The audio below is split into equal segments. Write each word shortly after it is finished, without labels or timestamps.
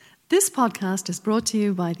This podcast is brought to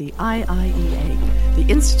you by the IIEA, the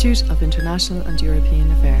Institute of International and European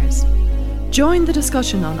Affairs. Join the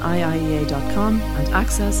discussion on IIEA.com and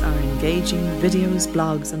access our engaging videos,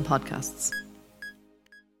 blogs and podcasts.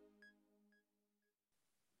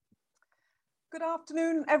 Good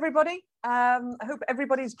afternoon, everybody. I hope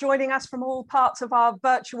everybody's joining us from all parts of our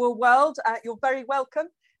virtual world. You're very welcome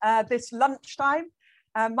this lunchtime.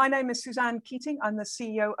 My name is Suzanne Keating. I'm the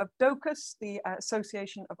CEO of DOCUS, the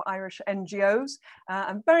Association of Irish NGOs.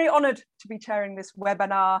 I'm very honoured to be chairing this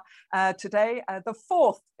webinar today, the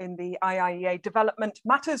fourth in the IIEA Development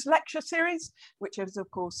Matters lecture series, which is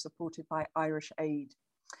of course supported by Irish Aid.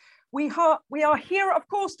 We are here, of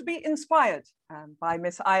course, to be inspired by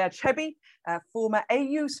Ms. Aya Chebbi, former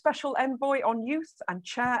AU Special Envoy on Youth and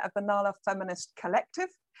Chair of the Nala Feminist Collective,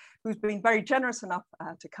 who's been very generous enough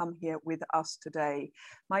to come here with us today.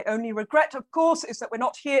 My only regret, of course, is that we're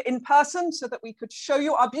not here in person so that we could show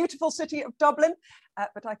you our beautiful city of Dublin,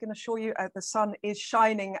 but I can assure you the sun is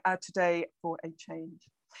shining today for a change.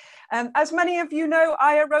 As many of you know,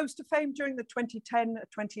 Aya rose to fame during the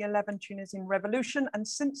 2010-2011 Tunisian Revolution, and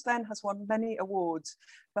since then has won many awards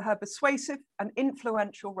for her persuasive and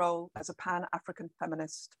influential role as a Pan-African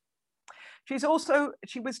feminist.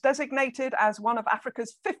 She was designated as one of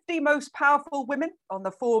Africa's 50 most powerful women on the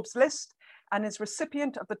Forbes list and is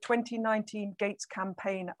recipient of the 2019 Gates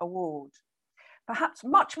Campaign Award. Perhaps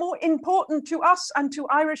much more important to us and to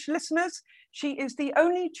Irish listeners, she is the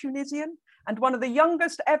only Tunisian and one of the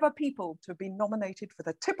youngest ever people to be nominated for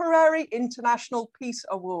the Tipperary International Peace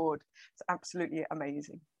Award. It's absolutely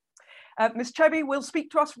amazing. Ms. Chebbi will speak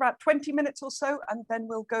to us for about 20 minutes or so, and then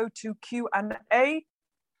we'll go to Q&A.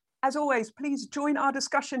 As always, please join our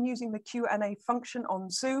discussion using the Q&A function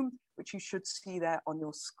on Zoom, which you should see there on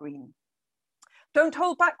your screen. Don't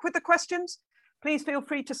hold back with the questions. Please feel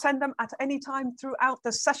free to send them at any time throughout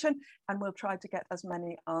the session, and we'll try to get as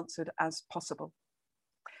many answered as possible.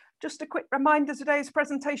 Just a quick reminder, today's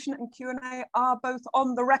presentation and Q&A are both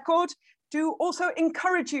on the record. Do also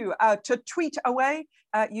encourage you to tweet away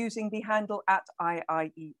using the handle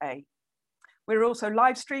 @IIEA. We're also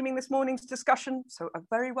live streaming this morning's discussion, so a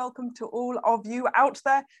very welcome to all of you out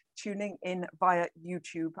there tuning in via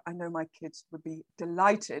YouTube. I know my kids would be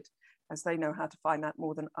delighted as they know how to find that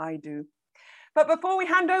more than I do. But before we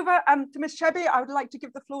hand over to Ms. Chebbi, I would like to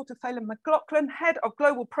give the floor to Phelim McLaughlin, Head of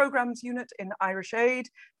Global Programmes Unit in Irish Aid,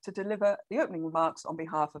 to deliver the opening remarks on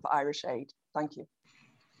behalf of Irish Aid. Thank you.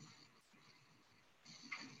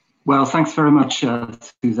 Well, thanks very much,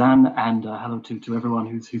 Suzanne, and hello to everyone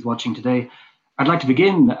who's watching today. I'd like to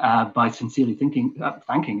begin by sincerely thanking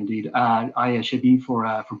Aya Chebbi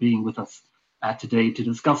for being with us today to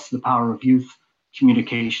discuss the power of youth,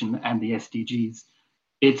 communication and the SDGs.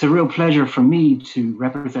 It's a real pleasure for me to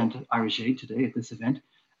represent Irish Aid today at this event.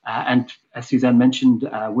 And as Suzanne mentioned,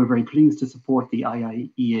 we're very pleased to support the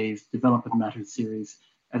IIEA's Development Matters series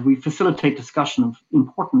as we facilitate discussion of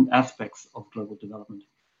important aspects of global development.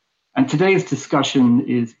 And today's discussion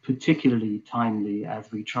is particularly timely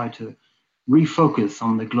as we try to refocus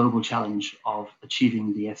on the global challenge of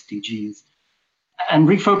achieving the SDGs. And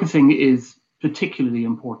refocusing is particularly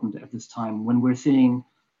important at this time when we're seeing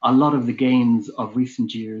a lot of the gains of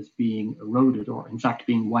recent years being eroded or in fact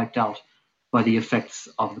being wiped out by the effects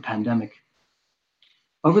of the pandemic.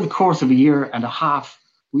 Over the course of a year and a half,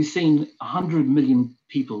 we've seen 100 million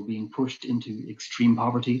people being pushed into extreme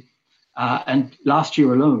poverty. And last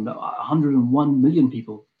year alone, 101 million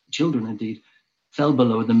people, children indeed, fell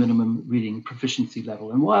below the minimum reading proficiency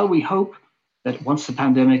level. And while we hope that once the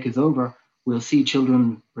pandemic is over, we'll see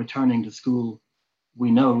children returning to school,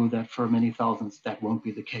 we know that for many thousands that won't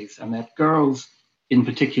be the case, and that girls in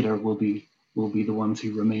particular will be the ones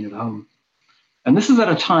who remain at home. And this is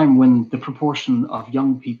at a time when the proportion of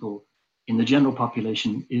young people in the general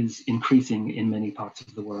population is increasing in many parts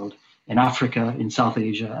of the world, in Africa, in South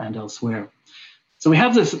Asia and elsewhere. So we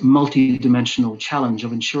have this multi-dimensional challenge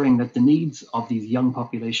of ensuring that the needs of these young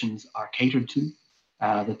populations are catered to,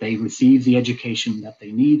 that they receive the education that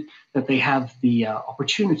they need, that they have the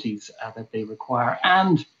opportunities that they require,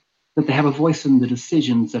 and that they have a voice in the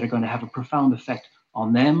decisions that are going to have a profound effect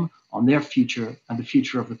on them, on their future, and the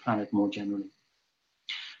future of the planet more generally.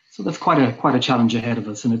 So that's quite a challenge ahead of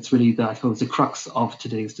us, and it's really, I suppose, the crux of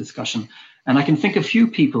today's discussion. And I can think of few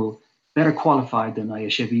people better qualified than Aya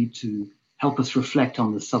Chebbi to help us reflect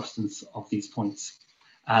on the substance of these points.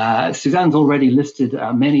 Suzanne's already listed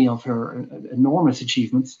many of her enormous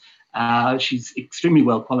achievements. She's extremely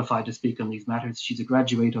well qualified to speak on these matters. She's a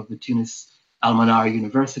graduate of the Tunis Al-Manar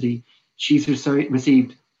University. She's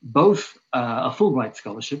received both a Fulbright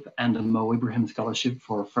Scholarship and a Mo Ibrahim Scholarship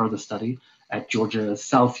for further study. at Georgia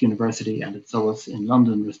South University and at SOAS in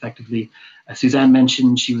London, respectively. Suzanne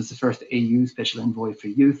mentioned she was the first AU Special Envoy for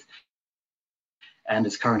Youth and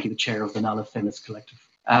is currently the chair of the Nala Feminist Collective.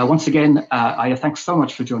 Once again, Aya, thanks so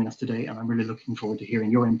much for joining us today, and I'm really looking forward to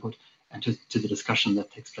hearing your input and to the discussion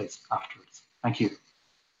that takes place afterwards. Thank you.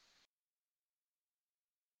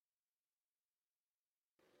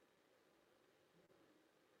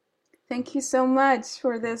 Thank you so much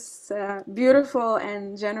for this beautiful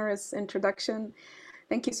and generous introduction.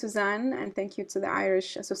 Thank you, Suzanne, and thank you to the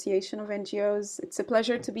Irish Association of NGOs. It's a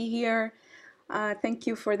pleasure to be here. Thank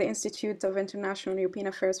you for the Institute of International and European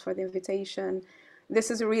Affairs for the invitation.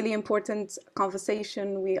 This is a really important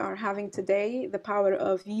conversation we are having today, the power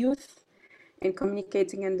of youth in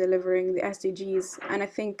communicating and delivering the SDGs. And I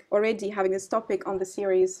think already having this topic on the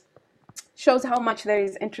series shows how much there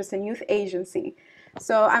is interest in youth agency.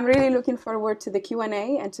 So I'm really looking forward to the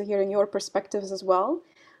Q&A and to hearing your perspectives as well.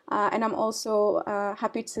 And I'm also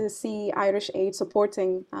happy to see Irish Aid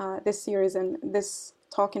supporting this series and this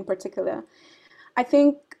talk in particular. I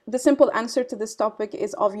think the simple answer to this topic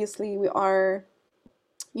is obviously we are,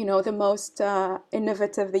 you know, the most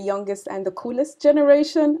innovative, the youngest and the coolest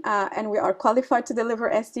generation, and we are qualified to deliver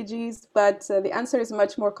SDGs, but the answer is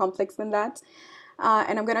much more complex than that.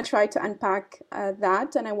 And I'm going to try to unpack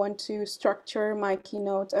that, and I want to structure my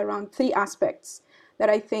keynote around 3 aspects that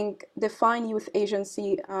I think define youth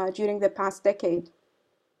agency during the past decade.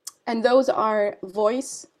 And those are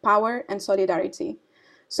voice, power, and solidarity.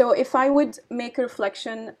 So if I would make a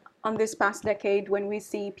reflection on this past decade, when we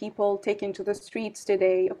see people taking to the streets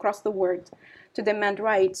today across the world to demand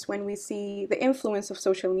rights, when we see the influence of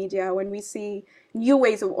social media, when we see new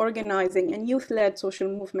ways of organizing and youth-led social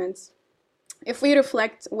movements, if we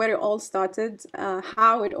reflect where it all started,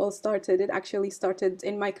 how it all started, it actually started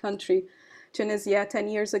in my country, Tunisia, 10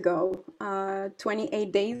 years ago.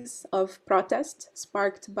 28 days of protest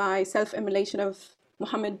sparked by self-immolation of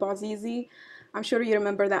Mohamed Bouazizi. I'm sure you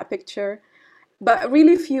remember that picture. But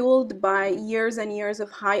really fueled by years and years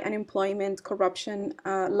of high unemployment, corruption,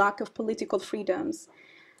 lack of political freedoms.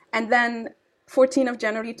 And then 14th of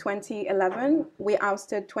January 2011, we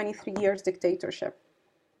ousted 23 years dictatorship.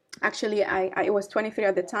 Actually, I was 23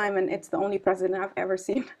 at the time, and it's the only president I've ever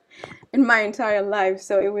seen in my entire life.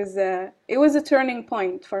 So it was a turning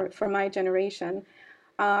point for my generation.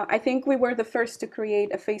 I think we were the first to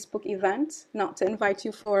create a Facebook event, not to invite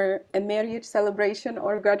you for a marriage celebration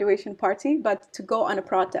or graduation party, but to go on a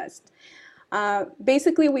protest.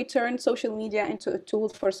 Basically, we turned social media into a tool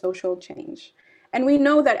for social change. And we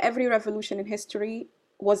know that every revolution in history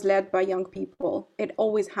was led by young people. It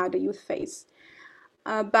always had a youth face.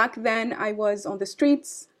 Back then, I was on the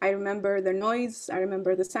streets. I remember the noise. I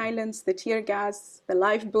remember the silence, the tear gas, the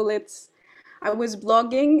live bullets. I was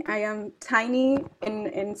blogging. I am tiny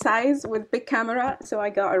in size with big camera. So I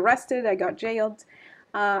got arrested. I got jailed.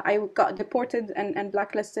 I got deported and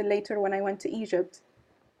blacklisted later when I went to Egypt.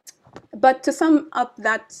 But to sum up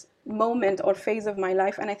that moment or phase of my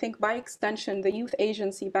life, and I think by extension, the youth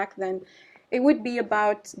agency back then, it would be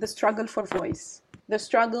about the struggle for voice, the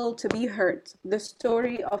struggle to be heard, the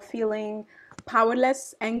story of feeling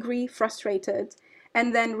powerless, angry, frustrated,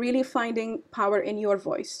 and then really finding power in your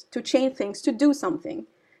voice to change things, to do something,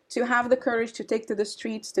 to have the courage to take to the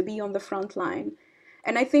streets, to be on the front line.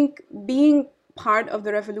 And I think being part of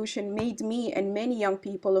the revolution made me and many young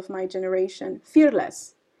people of my generation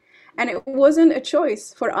fearless. And it wasn't a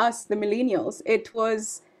choice for us, the millennials. It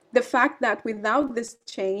was the fact that without this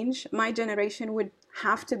change, my generation would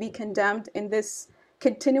have to be condemned in this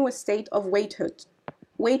continuous state of waithood,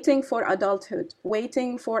 waiting for adulthood,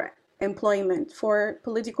 waiting for employment, for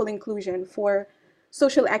political inclusion, for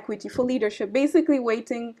social equity, for leadership, basically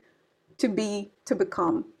waiting to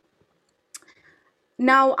become.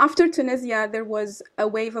 Now, after Tunisia, there was a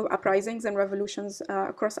wave of uprisings and revolutions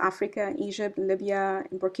across Africa, in Egypt, Libya,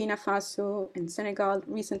 in Burkina Faso, in Senegal,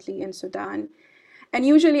 recently in Sudan. And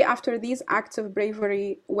usually after these acts of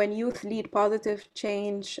bravery, when youth lead positive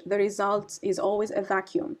change, the result is always a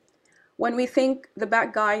vacuum. When we think the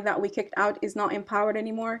bad guy that we kicked out is not empowered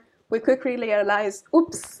anymore, we quickly realize,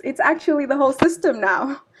 oops, it's actually the whole system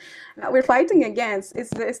now that we're fighting against.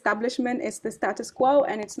 It's the establishment, it's the status quo,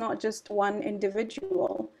 and it's not just one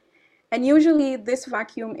individual. And usually this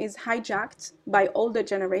vacuum is hijacked by older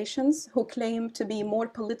generations who claim to be more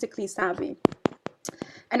politically savvy.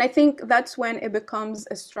 And I think that's when it becomes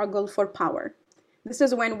a struggle for power. This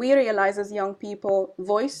is when we realize as young people,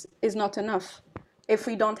 voice is not enough if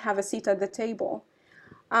we don't have a seat at the table.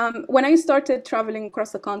 When I started traveling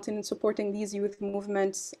across the continent supporting these youth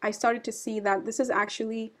movements, I started to see that this is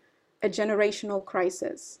actually a generational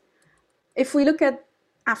crisis. If we look at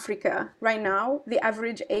Africa right now, the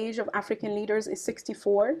average age of African leaders is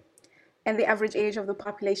 64, and the average age of the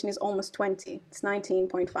population is almost 20. It's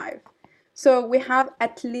 19.5. So we have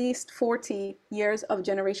at least 40 years of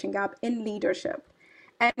generation gap in leadership.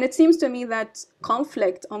 And it seems to me that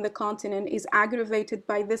conflict on the continent is aggravated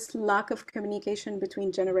by this lack of communication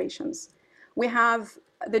between generations. We have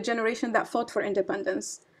the generation that fought for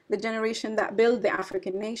independence, the generation that built the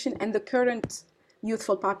African nation, and the current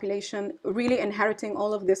youthful population really inheriting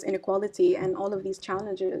all of this inequality and all of these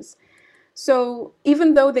challenges. So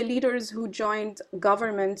even though the leaders who joined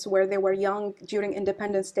governments where they were young during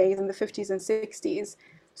independence days in the 50s and 60s,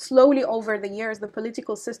 slowly over the years, the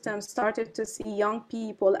political system started to see young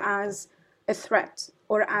people as a threat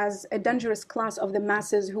or as a dangerous class of the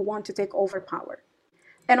masses who want to take over power.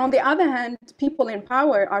 And on the other hand, people in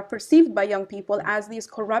power are perceived by young people as these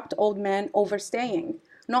corrupt old men overstaying,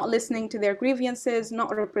 not listening to their grievances,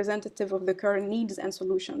 not representative of the current needs and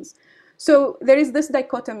solutions. So there is this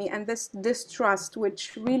dichotomy and this distrust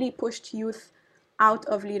which really pushed youth out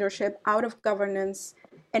of leadership, out of governance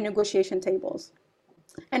and negotiation tables,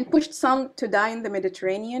 and pushed some to die in the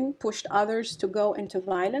Mediterranean, pushed others to go into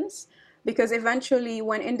violence, because eventually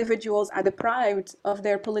when individuals are deprived of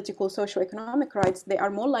their political, socio-economic rights, they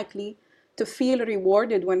are more likely to feel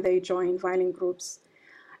rewarded when they join violent groups.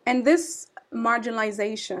 And this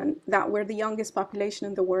marginalization, that we're the youngest population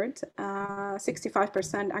in the world,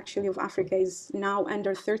 65% actually of Africa is now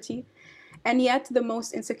under 30, and yet the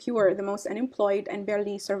most insecure, the most unemployed, and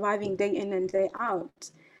barely surviving day in and day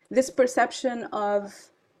out. This perception of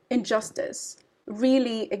injustice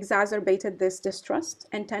really exacerbated this distrust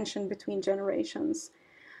and tension between generations.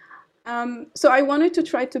 So I wanted to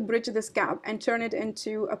try to bridge this gap and turn it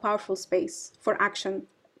into a powerful space for action,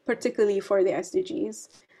 particularly for the SDGs.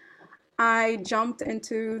 I jumped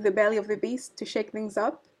into the belly of the beast to shake things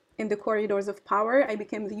up in the corridors of power. I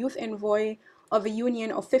became the youth envoy of a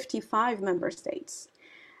union of 55 member states.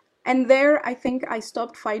 And there, I think I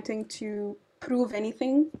stopped fighting to prove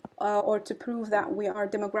anything or to prove that we are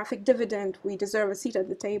demographic dividend, we deserve a seat at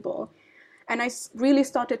the table. And I really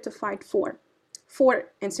started to fight for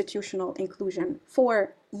institutional inclusion,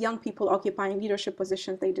 for young people occupying leadership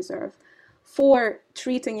positions they deserve, for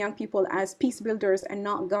treating young people as peace builders and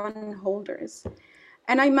not gun holders.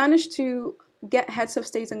 And I managed to get heads of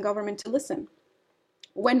states and government to listen.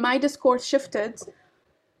 When my discourse shifted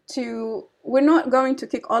to, we're not going to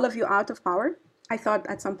kick all of you out of power, I thought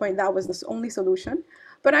at some point that was the only solution,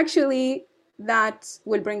 but actually that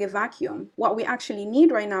will bring a vacuum. What we actually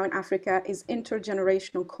need right now in Africa is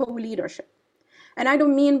intergenerational co-leadership. And I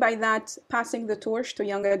don't mean by that passing the torch to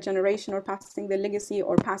younger generation or passing the legacy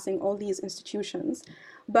or passing all these institutions,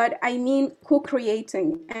 but I mean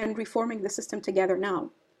co-creating and reforming the system together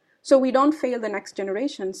now. So we don't fail the next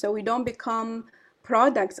generation, so we don't become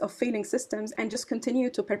products of failing systems and just continue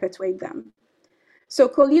to perpetuate them. So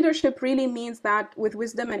co-leadership really means that with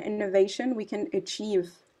wisdom and innovation, we can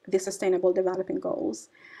achieve the Sustainable Development Goals.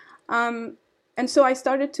 And so I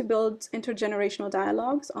started to build intergenerational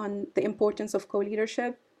dialogues on the importance of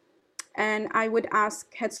co-leadership. And I would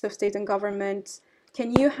ask heads of state and government,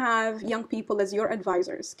 can you have young people as your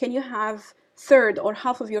advisors? Can you have third or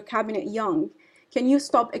half of your cabinet young? Can you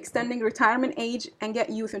stop extending retirement age and get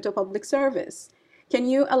youth into public service? Can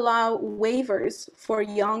you allow waivers for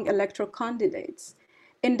young electoral candidates?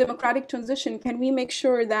 In democratic transition, can we make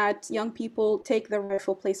sure that young people take their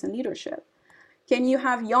rightful place in leadership? Can you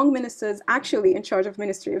have young ministers actually in charge of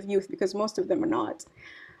Ministry of Youth, because most of them are not?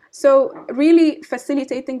 So really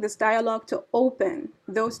facilitating this dialogue to open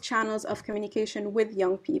those channels of communication with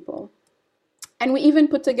young people. And we even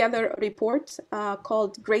put together a report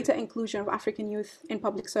called Greater Inclusion of African Youth in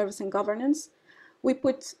Public Service and Governance. We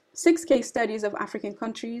put 6 case studies of African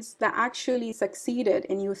countries that actually succeeded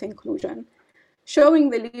in youth inclusion, showing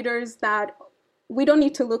the leaders that we don't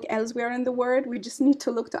need to look elsewhere in the world, we just need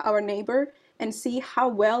to look to our neighbor and see how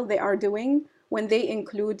well they are doing when they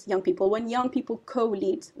include young people, when young people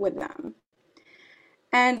co-lead with them.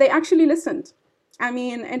 And they actually listened. I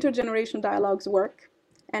mean, intergenerational dialogues work.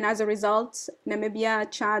 And as a result,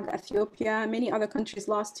 Namibia, Chad, Ethiopia, many other countries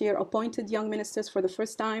last year appointed young ministers for the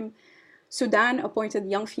first time. Sudan appointed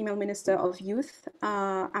young female minister of youth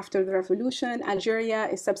after the revolution. Algeria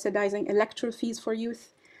is subsidizing electoral fees for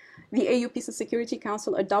youth. The AU Peace and Security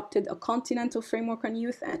Council adopted a continental framework on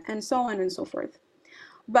youth, and so on and so forth.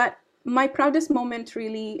 But my proudest moment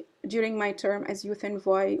really during my term as youth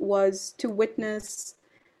envoy was to witness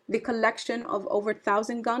the collection of over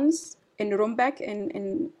 1,000 guns in Rumbek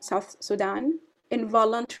in South Sudan in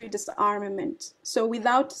voluntary disarmament. So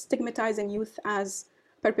without stigmatizing youth as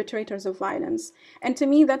perpetrators of violence. And to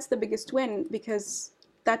me, that's the biggest win, because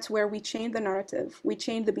that's where we change the narrative, we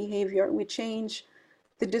change the behavior, we change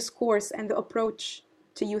the discourse and the approach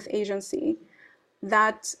to youth agency.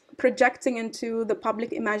 That projecting into the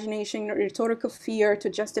public imagination rhetorical fear to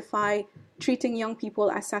justify treating young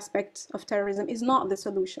people as suspects of terrorism is not the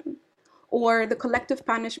solution. Or the collective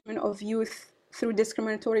punishment of youth through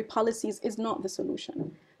discriminatory policies is not the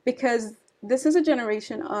solution. Because this is a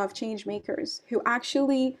generation of change makers who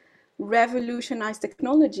actually revolutionized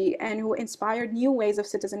technology and who inspired new ways of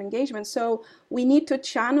citizen engagement. So we need to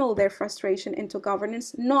channel their frustration into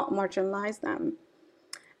governance, not marginalize them.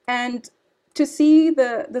 And to see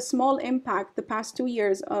the small impact the past 2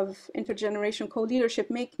 years of intergenerational co-leadership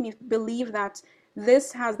make me believe that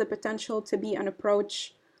this has the potential to be an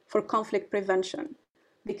approach for conflict prevention,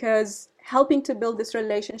 because helping to build this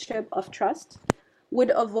relationship of trust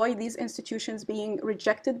would avoid these institutions being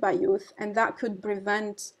rejected by youth, and that could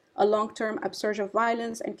prevent a long-term upsurge of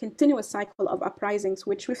violence and continuous cycle of uprisings,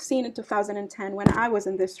 which we've seen in 2010 when I was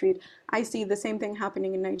in the street. I see the same thing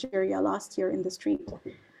happening in Nigeria last year in the street.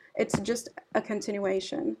 It's just a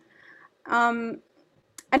continuation. And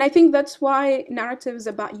I think that's why narratives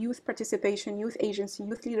about youth participation, youth agency,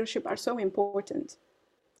 youth leadership are so important.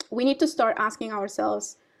 We need to start asking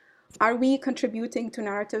ourselves, are we contributing to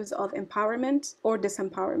narratives of empowerment or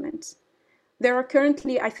disempowerment? There are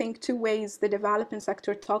currently, I think, two ways the development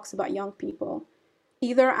sector talks about young people,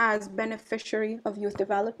 either as beneficiary of youth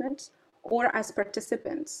development or as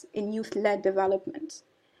participants in youth-led development.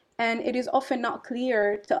 And it is often not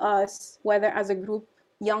clear to us whether as a group,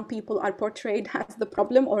 young people are portrayed as the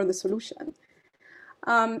problem or the solution.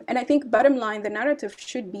 And I think bottom line, the narrative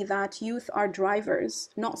should be that youth are drivers,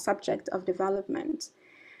 not subject of development.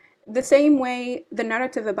 The same way the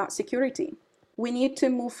narrative about security. We need to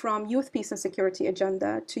move from youth peace and security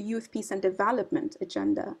agenda to youth peace and development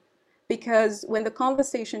agenda. Because when the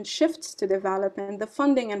conversation shifts to development, the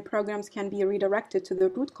funding and programs can be redirected to the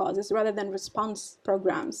root causes rather than response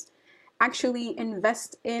programs. Actually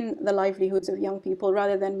invest in the livelihoods of young people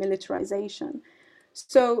rather than militarization.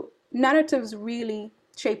 So narratives really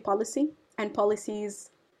shape policy, and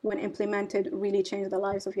policies, when implemented, really change the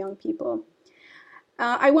lives of young people.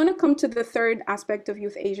 I want to come to the third aspect of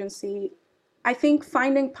youth agency. I think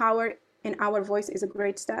finding power in our voice is a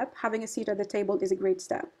great step. Having a seat at the table is a great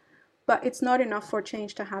step. But it's not enough for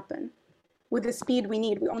change to happen. With the speed we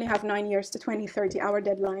need, we only have 9 years to 2030. Our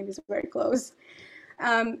deadline is very close.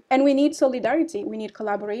 And we need solidarity, we need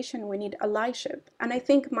collaboration, we need allyship. And I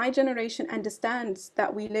think my generation understands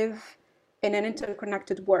that we live in an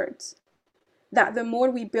interconnected world, that the more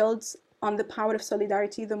we build on the power of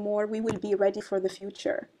solidarity, the more we will be ready for the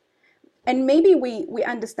future. And maybe we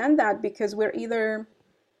understand that because we're either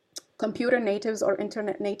computer natives or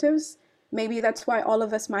internet natives. Maybe that's why all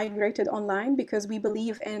of us migrated online, because we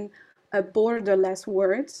believe in a borderless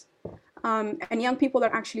world. And young people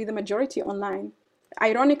are actually the majority online.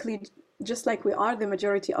 Ironically, just like we are the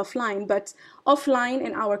majority offline, but offline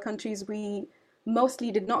in our countries, we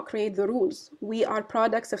mostly did not create the rules. We are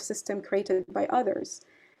products of system created by others.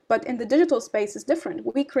 But in the digital space, it's different.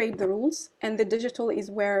 We create the rules, and the digital is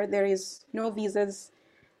where there is no visas,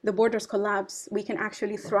 the borders collapse, we can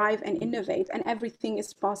actually thrive and innovate, and everything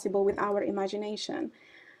is possible with our imagination.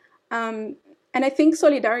 And I think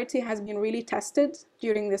solidarity has been really tested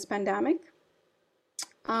during this pandemic.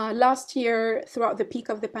 Last year, throughout the peak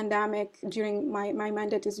of the pandemic, during my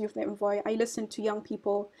mandate as Youth Envoy, I listened to young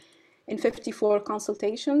people in 54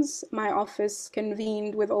 consultations. My office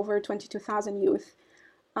convened with over 22,000 youth.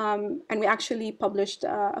 And we actually published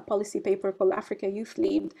a policy paper called Africa Youth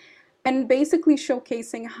Lead, and basically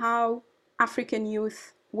showcasing how African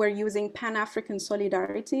youth were using Pan-African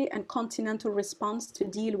solidarity and continental response to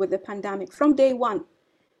deal with the pandemic from day one.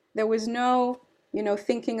 There was no,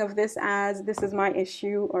 thinking of this as this is my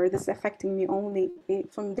issue or this is affecting me only.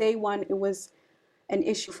 From day one, it was an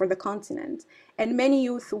issue for the continent. And many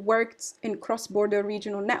youth worked in cross-border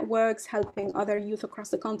regional networks, helping other youth across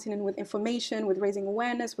the continent with information, with raising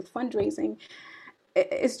awareness, with fundraising.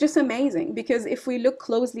 It's just amazing, because if we look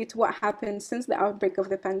closely to what happened since the outbreak of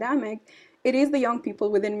the pandemic, it is the young people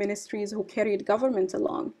within ministries who carried government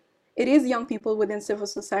along. It is young people within civil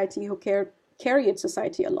society who carried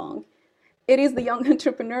society along. It is the young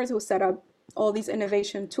entrepreneurs who set up all these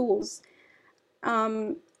innovation tools.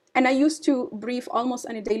 And I used to brief almost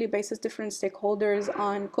on a daily basis different stakeholders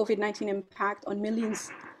on COVID-19 impact on millions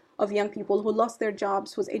of young people who lost their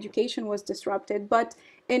jobs, whose education was disrupted. But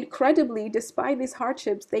incredibly, despite these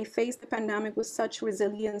hardships, they faced the pandemic with such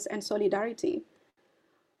resilience and solidarity,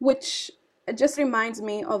 which just reminds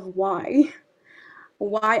me of why.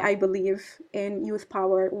 why I believe in youth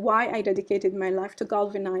power, why I dedicated my life to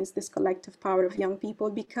galvanize this collective power of young people,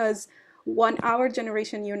 because when our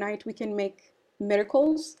generation unite, we can make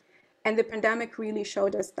miracles. And the pandemic really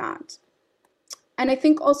showed us that. And I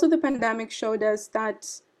think also the pandemic showed us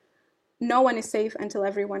that no one is safe until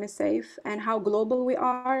everyone is safe, and how global we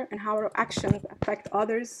are and how our actions affect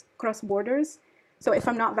others across borders. So if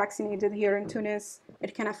I'm not vaccinated here in Tunis,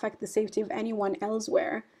 it can affect the safety of anyone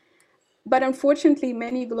elsewhere. But unfortunately,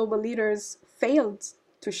 many global leaders failed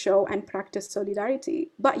to show and practice solidarity,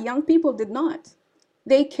 but young people did not.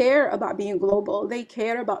 They care about being global. They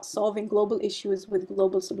care about solving global issues with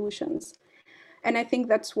global solutions. And I think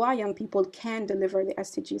that's why young people can deliver the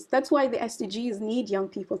SDGs. That's why the SDGs need young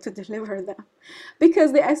people to deliver them,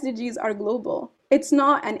 because the SDGs are global. It's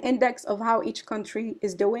not an index of how each country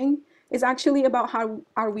is doing. It's actually about how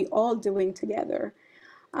are we all doing together.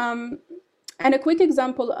 And a quick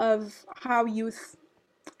example of how youth,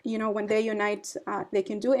 when they unite, they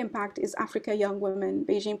can do impact is Africa Young Women,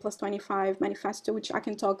 Beijing Plus 25 Manifesto, which I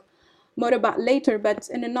can talk more about later. But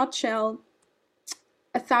in a nutshell,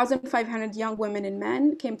 1,500 young women and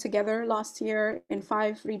men came together last year in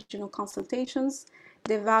 5 regional consultations,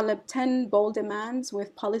 developed 10 bold demands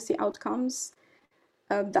with policy outcomes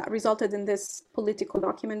that resulted in this political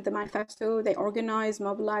document, the manifesto. They organized,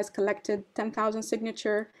 mobilized, collected 10,000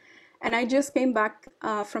 signatures. And I just came back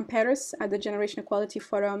from Paris at the Generation Equality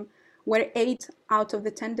Forum, where 8 out of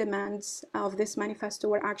the 10 demands of this manifesto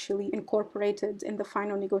were actually incorporated in the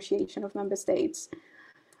final negotiation of member states.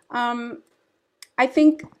 I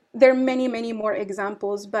think there are many, many more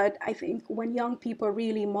examples, but I think when young people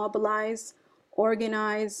really mobilize,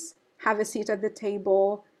 organize, have a seat at the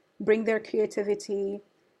table, bring their creativity,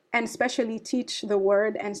 and especially teach the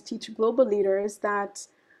word and teach global leaders that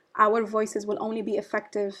our voices will only be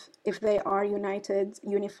effective if they are united,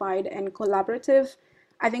 unified, and collaborative,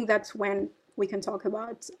 I think that's when we can talk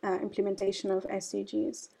about implementation of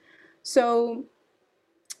SDGs. So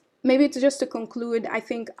maybe just to conclude, I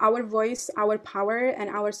think our voice, our power, and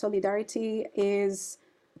our solidarity is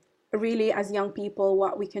really, as young people,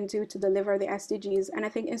 what we can do to deliver the SDGs. And I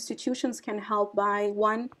think institutions can help by,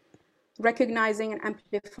 one, recognizing and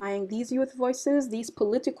amplifying these youth voices, these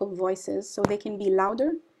political voices, so they can be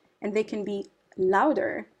louder, and they can be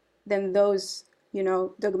louder than those,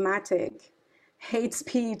 dogmatic, hate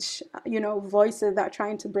speech, voices that are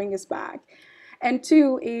trying to bring us back. And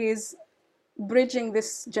 2 is bridging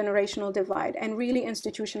this generational divide and really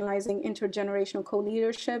institutionalizing intergenerational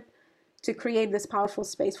co-leadership to create this powerful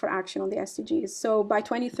space for action on the SDGs. So by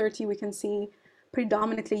 2030, we can see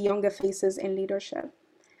predominantly younger faces in leadership.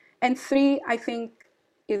 And 3, I think,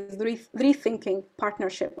 is rethinking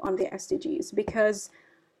partnership on the SDGs, because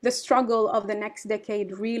the struggle of the next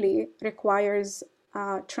decade really requires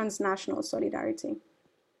transnational solidarity.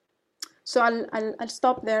 So I'll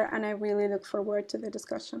stop there, and I really look forward to the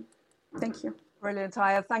discussion. Thank you. Brilliant,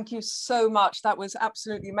 Aya. Thank you so much. That was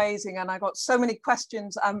absolutely amazing. And I got so many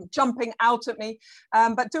questions jumping out at me.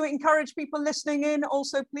 But do encourage people listening in.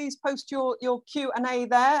 Also, please post your Q&A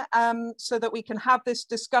there so that we can have this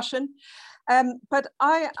discussion. But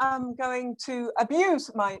I am going to abuse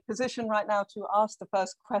my position right now to ask the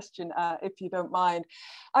first question, if you don't mind.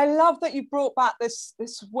 I love that you brought back this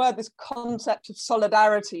word, this concept of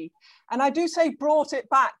solidarity. And I do say brought it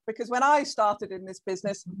back because when I started in this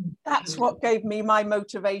business, that's what gave me my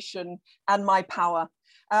motivation and my power.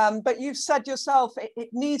 But you've said yourself, it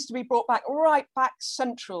needs to be brought back, right back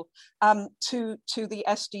central to the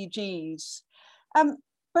SDGs.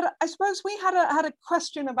 But I suppose we had a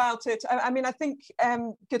question about it. I mean, I think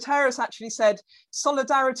Guterres actually said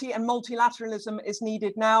solidarity and multilateralism is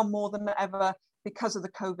needed now more than ever because of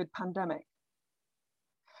the COVID pandemic.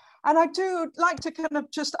 And I do like to kind of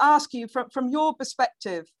just ask you from your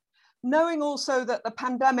perspective, knowing also that the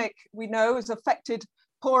pandemic, we know, has affected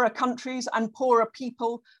poorer countries and poorer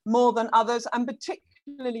people more than others, and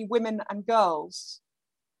particularly women and girls.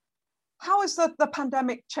 How has the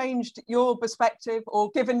pandemic changed your perspective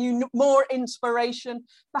or given you more inspiration?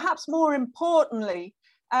 Perhaps more importantly,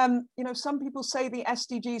 some people say the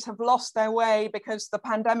SDGs have lost their way because the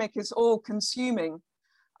pandemic is all consuming.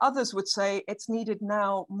 Others would say it's needed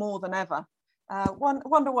now more than ever.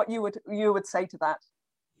 Wonder what you would say to that.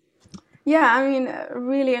 Yeah, I mean, a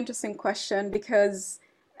really interesting question, because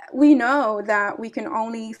we know that we can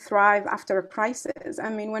only thrive after a crisis. I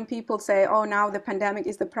mean, when people say, oh, now the pandemic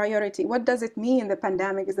is the priority, what does it mean the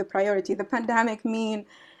pandemic is the priority? The pandemic mean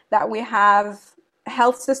that we have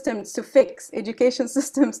health systems to fix, education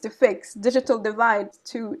systems to fix, digital divide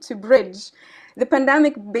to bridge. The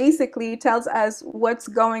pandemic basically tells us what's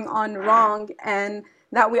going on wrong and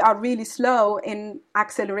that we are really slow in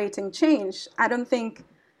accelerating change. I don't think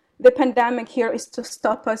the pandemic here is to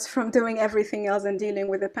stop us from doing everything else and dealing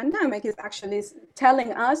with the pandemic. It's actually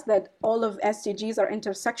telling us that all of SDGs are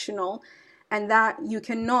intersectional, and that you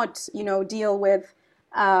cannot, deal with,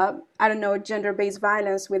 gender-based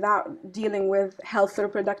violence without dealing with health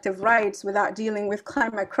reproductive rights, without dealing with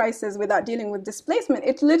climate crisis, without dealing with displacement.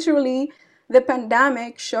 It literally, the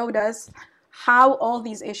pandemic showed us how all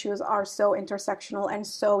these issues are so intersectional and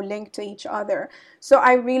so linked to each other. So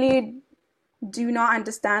I really do not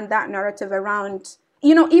understand that narrative around,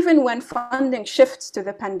 even when funding shifts to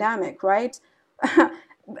the pandemic, right?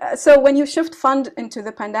 So when you shift fund into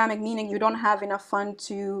the pandemic, meaning you don't have enough fund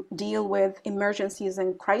to deal with emergencies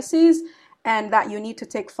and crises, and that you need to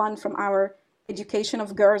take fund from our education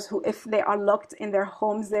of girls who, if they are locked in their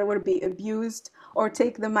homes, they will be abused, or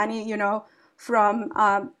take the money, from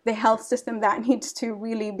the health system that needs to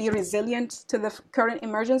really be resilient to the current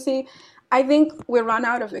emergency. I think we run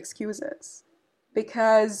out of excuses,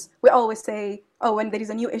 because we always say, oh, when there is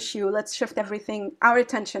a new issue, let's shift everything, our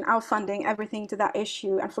attention, our funding, everything to that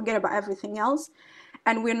issue and forget about everything else.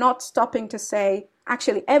 And we're not stopping to say,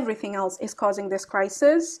 actually, everything else is causing this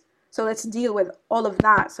crisis. So let's deal with all of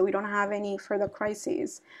that so we don't have any further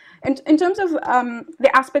crises. And in terms of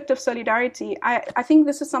the aspect of solidarity, I think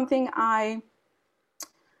this is something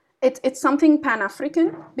it's something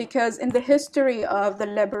Pan-African, because in the history of the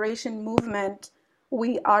liberation movement,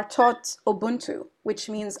 we are taught Ubuntu, which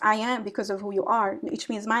means I am because of who you are, which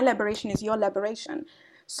means my liberation is your liberation.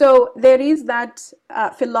 So there is that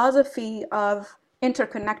philosophy of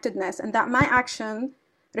interconnectedness, and that my action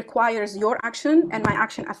requires your action and my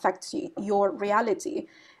action affects your reality.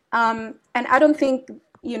 And I don't think,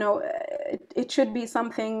 it should be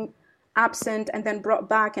something absent and then brought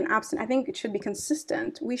back and absent. I think it should be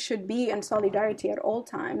consistent. We should be in solidarity at all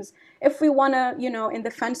times. If we want to, in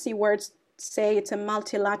the fancy words, say it's a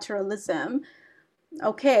multilateralism,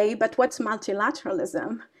 okay, but what's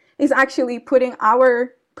multilateralism? Is actually putting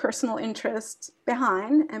our personal interests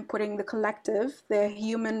behind and putting the collective, the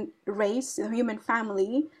human race, the human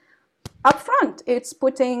family up front. It's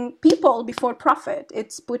putting people before profit.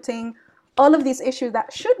 It's putting all of these issues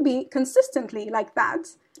that should be consistently like that,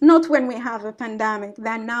 not when we have a pandemic,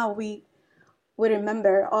 then now we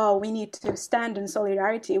remember, oh, we need to stand in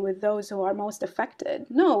solidarity with those who are most affected.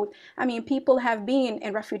 No, I mean, people have been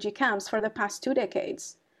in refugee camps for the past 2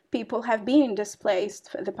 decades. People have been displaced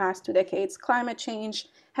for the past 2 decades. Climate change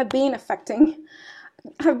have been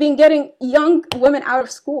getting young women out of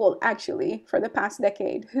school, actually, for the past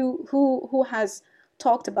decade. Who has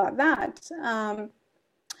talked about that?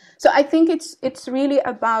 So I think it's really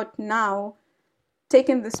about now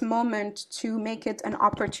taking this moment to make it an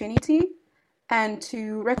opportunity, and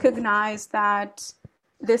to recognize that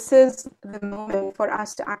this is the moment for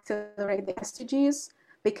us to accelerate the SDGs,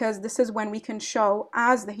 because this is when we can show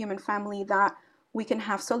as the human family that we can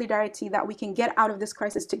have solidarity, that we can get out of this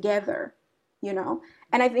crisis together,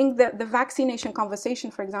 And I think that the vaccination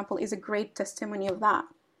conversation, for example, is a great testimony of that.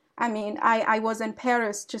 I mean, I was in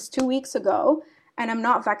Paris just 2 weeks ago, and I'm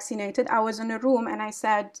not vaccinated. I was in a room and I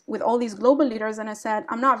said, with all these global leaders, and I said,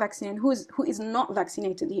 I'm not vaccinated. Who is not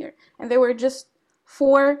vaccinated here? And there were just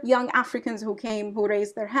 4 young Africans who came, who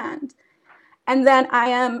raised their hand. And then I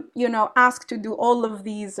am, asked to do all of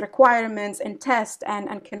these requirements and test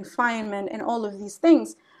and confinement and all of these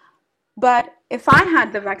things. But if I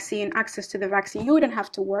had the vaccine, access to the vaccine, you wouldn't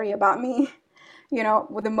have to worry about me,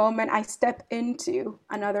 with the moment I step into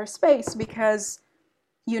another space, because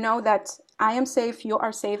you know that I am safe, you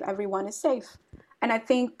are safe, everyone is safe. And I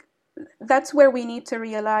think that's where we need to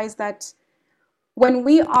realize that when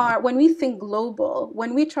we think global,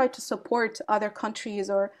 when we try to support other countries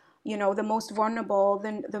or, the most vulnerable,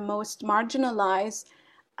 the most marginalized,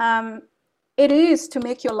 it is to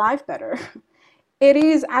make your life better. It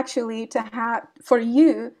is actually for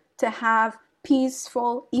you to have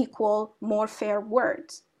peaceful, equal, more fair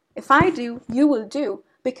words. If I do, you will do.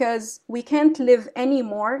 Because we can't live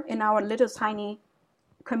anymore in our little tiny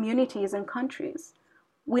communities and countries.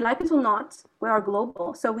 We like it or not, we are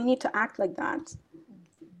global, so we need to act like that.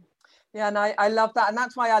 Yeah, and I love that. And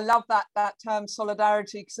that's why I love that term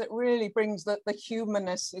solidarity, because it really brings the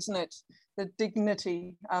humanness, isn't it? The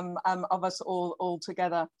dignity of us all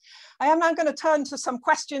together. I am now going to turn to some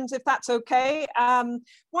questions, if that's okay.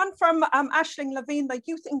 One from Aisling Levine, the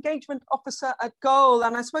Youth Engagement Officer at Goal,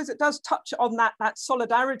 and I suppose it does touch on that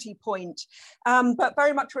solidarity point, but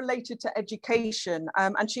very much related to education.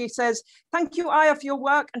 And she says, thank you, Aya, for your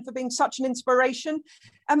work and for being such an inspiration.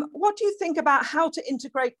 What do you think about how to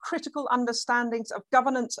integrate critical understandings of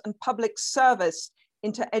governance and public service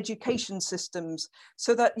into education systems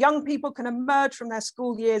so that young people can emerge from their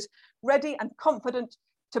school years ready and confident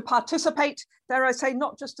to participate, dare I say,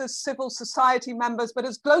 not just as civil society members, but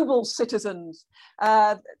as global citizens.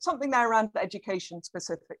 Something there around education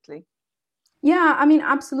specifically. Yeah, I mean,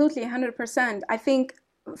 absolutely, 100%. I think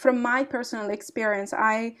from my personal experience,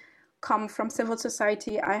 I come from civil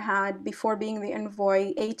society. I had, before being the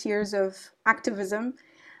envoy, 8 years of activism,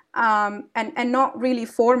 and not really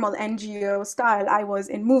formal NGO style. I was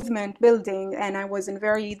in movement building, and I was in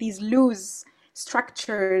these loose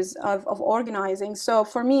structures of organizing. So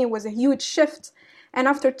for me, it was a huge shift. And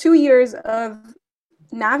after 2 years of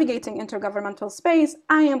navigating intergovernmental space,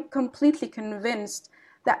 I am completely convinced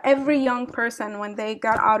that every young person, when they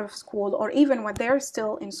got out of school, or even when they're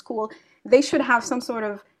still in school, they should have some sort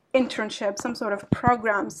of internship, some sort of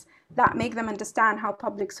programs that make them understand how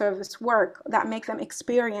public service work, that make them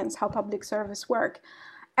experience how public service work,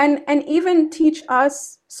 and even teach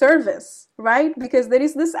us service, right? Because there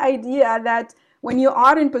is this idea that when you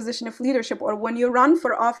are in position of leadership, or when you run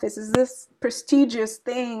for office, is this prestigious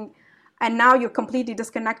thing, and now you're completely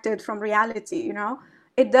disconnected from reality, you know?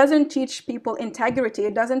 It doesn't teach people integrity.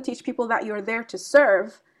 It doesn't teach people that you're there to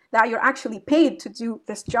serve, that you're actually paid to do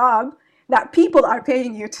this job, that people are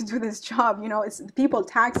paying you to do this job, you know, it's people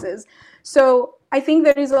taxes. So I think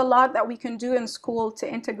there is a lot that we can do in school to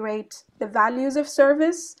integrate the values of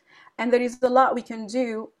service. And there is a lot we can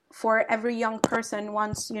do for every young person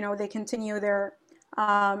once, you know, they continue their,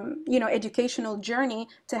 educational journey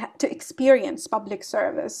to experience public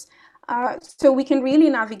service. So we can really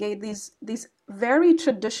navigate these very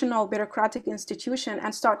traditional bureaucratic institutions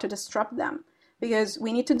and start to disrupt them, because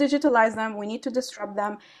we need to digitalize them, we need to disrupt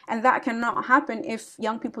them, and that cannot happen if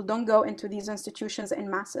young people don't go into these institutions in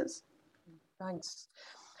masses. Thanks.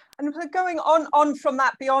 And going on from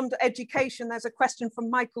that, beyond education, there's a question from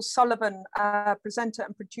Michael Sullivan, presenter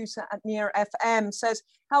and producer at Near FM, says,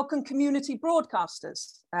 how can community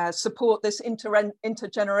broadcasters support this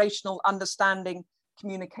intergenerational understanding,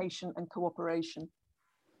 communication and cooperation?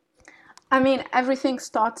 I mean, everything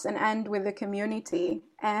starts and ends with the community.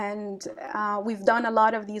 And we've done a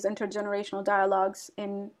lot of these intergenerational dialogues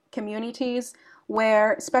in communities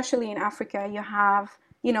where, especially in Africa, you have,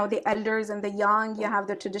 you know, the elders and the young, you have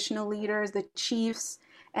the traditional leaders, the chiefs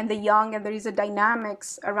and the young, and there is a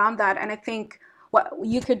dynamics around that. And I think what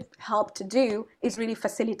you could help to do is really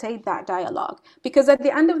facilitate that dialogue. Because at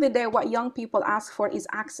the end of the day, what young people ask for is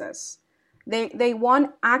access. They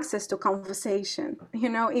want access to conversation. You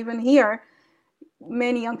know, even here,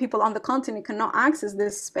 many young people on the continent cannot access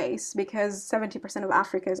this space because 70% of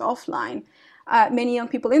Africa is offline. Many young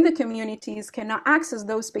people in the communities cannot access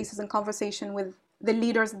those spaces and conversation with the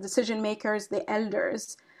leaders, the decision makers, the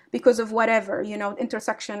elders, because of whatever, you know,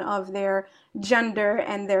 intersection of their gender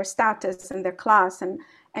and their status and their class and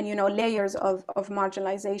you know, layers of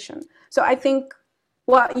marginalization. So I think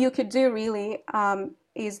what you could do really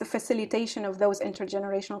is the facilitation of those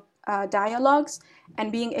intergenerational dialogues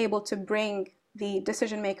and being able to bring the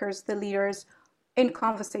decision makers, the leaders, in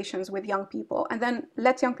conversations with young people, and then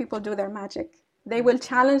let young people do their magic. They will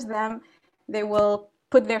challenge them, they will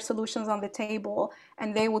put their solutions on the table,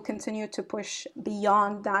 and they will continue to push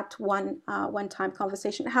beyond that one-time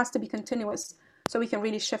conversation. It has to be continuous so we can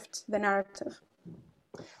really shift the narrative.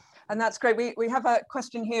 And that's great. We have a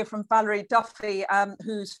question here from Valerie Duffy,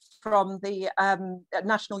 who's from the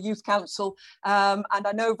National Youth Council. And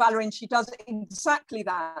I know Valerie, and she does exactly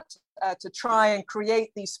that to try and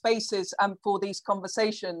create these spaces for these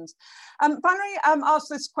conversations. Valerie asked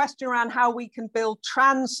this question around how we can build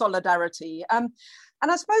trans solidarity. And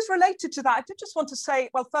I suppose related to that, I did just want to say,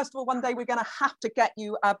 well, first of all, one day we're going to have to get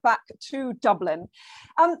you back to Dublin,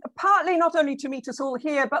 partly not only to meet us all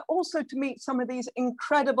here, but also to meet some of these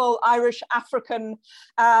incredible Irish African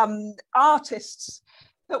artists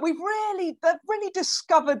that really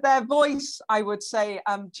discovered their voice, I would say,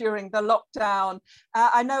 during the lockdown.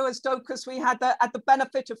 I know as Docus, we had the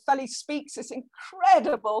benefit of Feli Speaks, this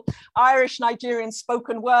incredible Irish Nigerian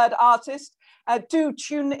spoken word artist. Do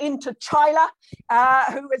tune into Chyla,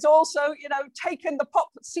 who is also, you know, taken the pop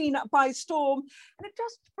scene by storm. And it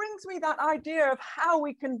just brings me that idea of how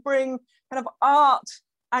we can bring kind of art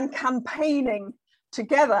and campaigning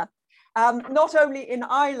together, not only in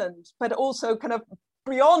Ireland, but also kind of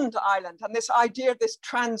beyond Ireland, and this idea of this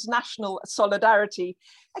transnational solidarity.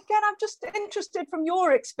 Again, I'm just interested from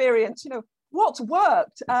your experience, you know, what's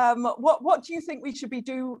worked? What do you think we should be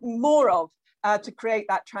doing more of to create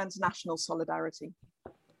that transnational solidarity?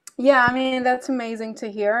 Yeah, I mean, that's amazing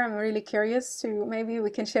to hear. I'm really curious maybe we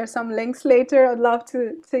can share some links later. I'd love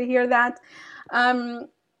to hear that.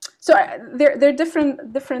 So there are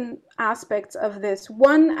different aspects of this.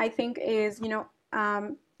 One, I think, is,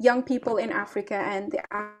 young people in Africa and the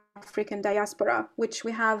African diaspora, which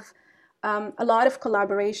we have a lot of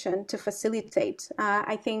collaboration to facilitate.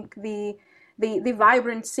 I think the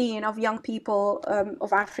vibrant scene of young people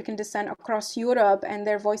of African descent across Europe and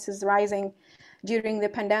their voices rising during the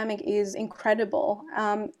pandemic is incredible.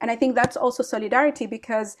 And I think that's also solidarity,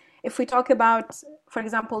 because if we talk about, for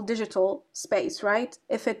example, digital space, right?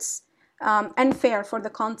 If it's unfair for the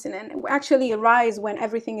continent, we actually rise when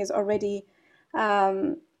everything is already,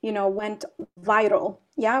 went viral.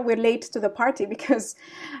 Yeah, we're late to the party because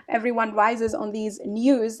everyone rises on these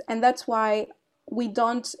news, and that's why we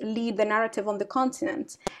don't lead the narrative on the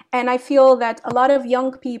continent. And I feel that a lot of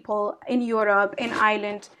young people in Europe, in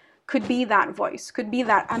Ireland, could be that voice, could be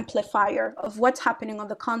that amplifier of what's happening on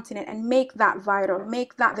the continent and make that viral,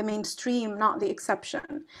 make that the mainstream, not the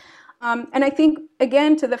exception. And I think,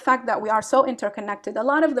 again, to the fact that we are so interconnected, a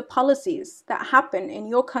lot of the policies that happen in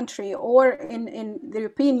your country or in the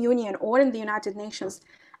European Union or in the United Nations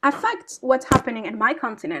affect what's happening in my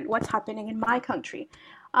continent, what's happening in my country.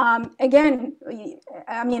 Again,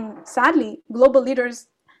 I mean, sadly, global leaders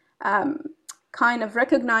kind of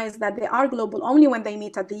recognize that they are global only when they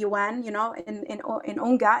meet at the UN, in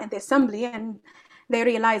UNGA, in the assembly, and they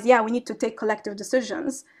realize, yeah, we need to take collective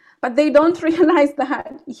decisions. But they don't realize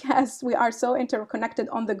that, yes, we are so interconnected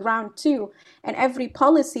on the ground too. And every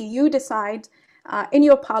policy you decide in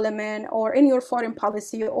your parliament or in your foreign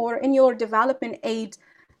policy or in your development aid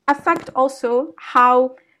affect also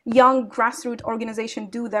how young grassroots organizations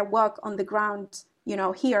do their work on the ground,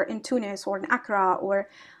 here in Tunis or in Accra or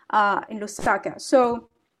in Lusaka. So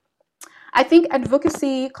I think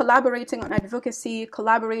advocacy, collaborating on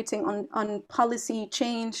policy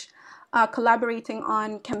change, collaborating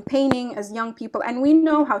on campaigning as young people, and we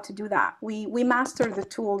know how to do that. We master the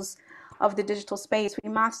tools of the digital space. We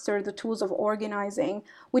master the tools of organizing.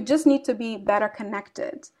 We just need to be better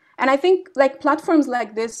connected. And I think platforms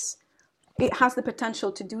like this, it has the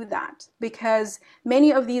potential to do that, because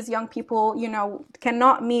many of these young people,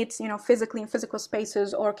 cannot meet, physically in physical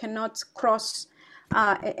spaces or cannot cross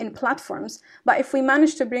in platforms. But if we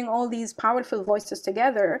manage to bring all these powerful voices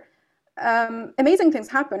together, amazing things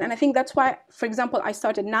happen. And I think that's why, for example, I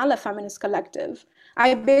started Nala Feminist Collective.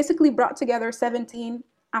 I basically brought together 17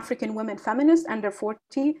 African women feminists under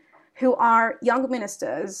 40 who are young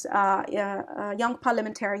ministers, young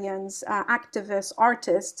parliamentarians, activists,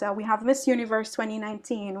 artists. We have Miss Universe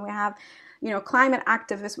 2019. We have, climate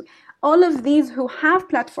activists. All of these who have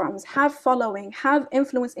platforms, have following, have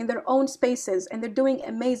influence in their own spaces, and they're doing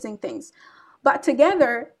amazing things. But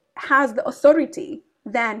together has the authority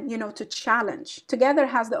then, to challenge. Together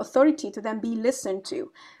has the authority to then be listened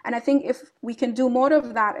to. And I think if we can do more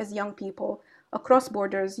of that as young people across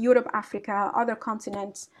borders, Europe, Africa, other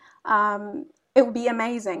continents, it would be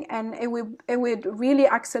amazing. And it would really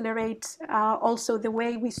accelerate also the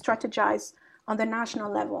way we strategize on the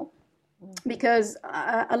national level. Because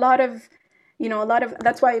a lot of,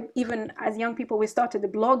 that's why even as young people, we started the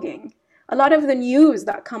blogging. A lot of the news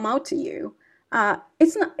that come out to you,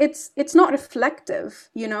 it's not reflective,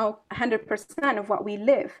 100% of what we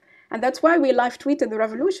live. And that's why we live tweeted the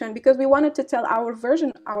revolution, because we wanted to tell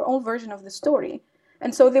our own version of the story.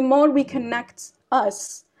 And so the more we connect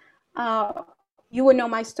us, you will know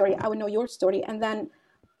my story, I will know your story, and then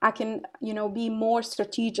I can, be more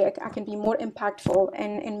strategic. I can be more impactful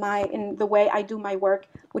in the way I do my work,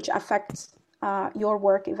 which affects your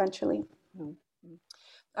work eventually.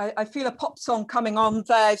 I feel a pop song coming on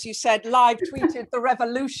there, as you said, live tweeted the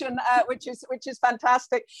revolution, which is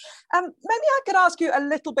fantastic. Maybe I could ask you a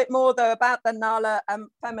little bit more though about the Nala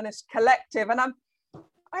Feminist Collective, and I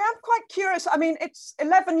am quite curious. I mean, it's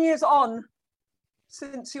 11 years on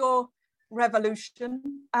since your revolution.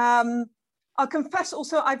 I'll confess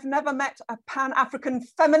also, I've never met a Pan-African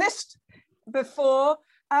feminist before.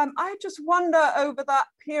 I just wonder, over that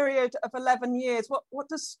period of 11 years, what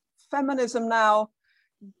does feminism now,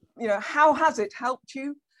 how has it helped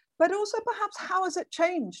you? But also perhaps how has it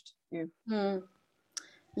changed you?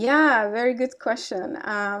 Yeah, very good question.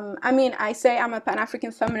 I mean, I say I'm a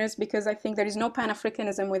Pan-African feminist because I think there is no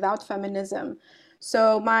Pan-Africanism without feminism.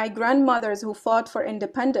 So my grandmothers who fought for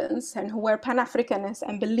independence and who were Pan-Africanists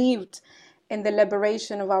and believed in the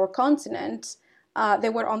liberation of our continent, they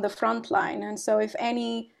were on the front line. And so if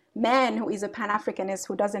any man who is a Pan-Africanist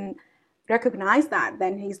who doesn't recognize that,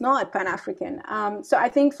 then he's not Pan-African. So I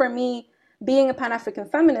think for me, being a Pan-African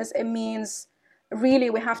feminist, it means really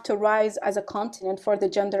we have to rise as a continent for the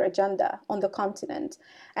gender agenda on the continent.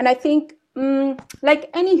 And I think like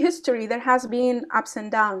any history, there has been ups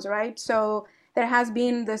and downs, right? So there has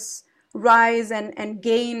been this rise and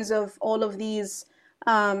gains of all of these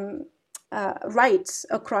rights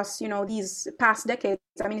across, these past decades.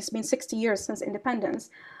 I mean, it's been 60 years since independence.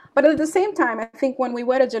 But at the same time, I think when we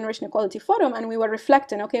were at Generation Equality Forum and we were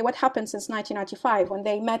reflecting, okay, what happened since 1995 when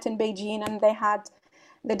they met in Beijing and they had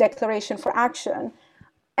the Declaration for Action?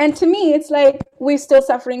 And to me, it's like we're still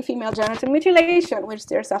suffering female genital mutilation. We're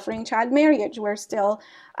still suffering child marriage. We're still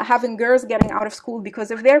having girls getting out of school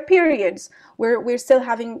because of their periods. We're still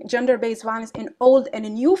having gender-based violence in old and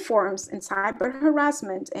in new forms, in cyber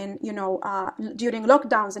harassment, and during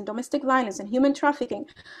lockdowns, and domestic violence, and human trafficking.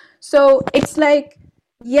 So it's like,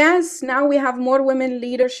 yes, now we have more women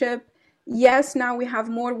leadership. Yes, now we have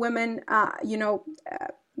more women,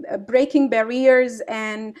 breaking barriers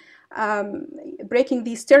and breaking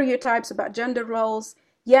these stereotypes about gender roles.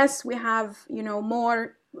 Yes, we have,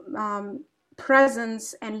 more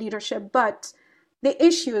presence and leadership, but the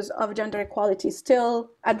issues of gender equality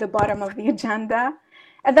still at the bottom of the agenda.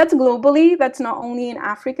 And that's globally, that's not only in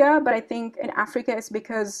Africa, but I think in Africa it's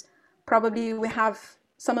because probably we have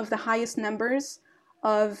some of the highest numbers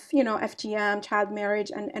of, FGM, child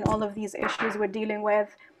marriage, and all of these issues we're dealing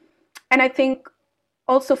with. And I think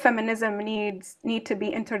also feminism need to be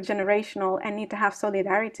intergenerational and need to have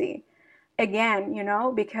solidarity again,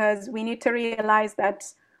 because we need to realize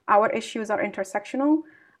that our issues are intersectional.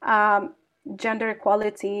 Gender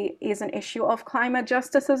equality is an issue of climate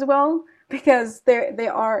justice as well, because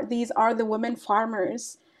these are the women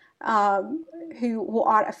farmers who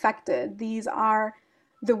are affected. These are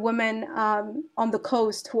the women on the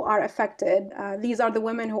coast who are affected. These are the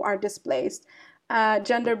women who are displaced.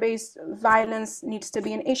 Gender-based violence needs to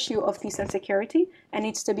be an issue of peace and security and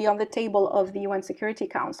needs to be on the table of the UN Security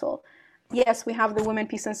Council. Yes, we have the Women,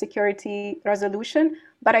 Peace and Security Resolution,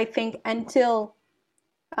 but I think until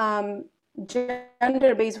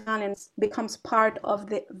gender-based violence becomes part of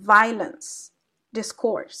the violence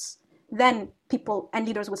discourse, then people and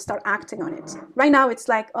leaders will start acting on it. Right now, it's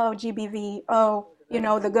like, oh, GBV, oh,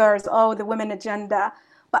 the girls, oh, the women agenda.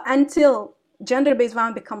 But until gender-based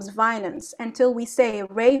violence becomes violence, until we say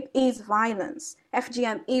rape is violence,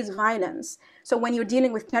 FGM is violence, so when you're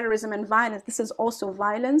dealing with terrorism and violence, this is also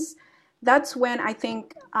violence, that's when I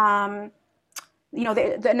think the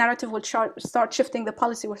narrative will start shifting, the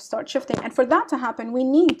policy will start shifting. And for that to happen, we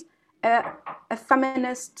need a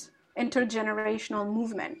feminist intergenerational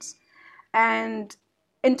movement. And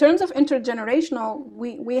in terms of intergenerational,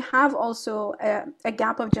 we have also a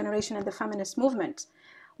gap of generation in the feminist movement.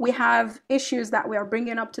 We have issues that we are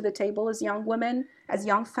bringing up to the table as young women, as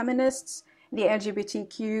young feminists, the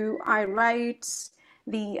LGBTQI rights,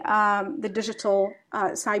 the digital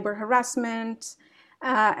cyber harassment,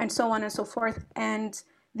 and so on and so forth. And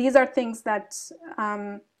these are things that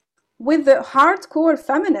with the hardcore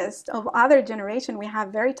feminists of other generation, we have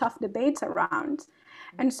very tough debates around.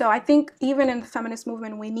 And so I think even in the feminist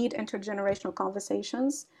movement, we need intergenerational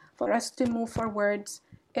conversations for us to move forward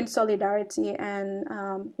in solidarity and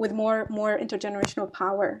with more intergenerational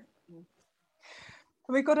power.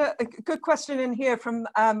 We've got a good question in here from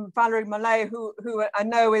Valerie Malay, who I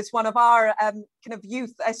know is one of our kind of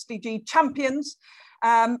youth SDG champions.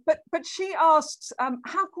 But she asks, how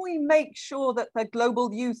can we make sure that the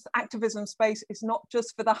global youth activism space is not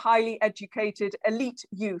just for the highly educated elite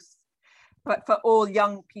youth, but for all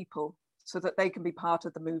young people, so that they can be part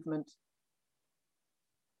of the movement?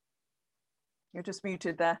 You're just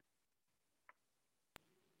muted there.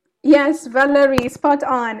 Yes, Valerie, spot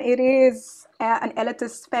on. It is an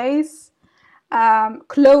elitist space,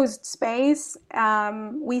 closed space.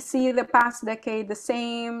 We see the past decade, the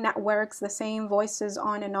same networks, the same voices,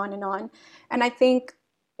 on and on and on. And I think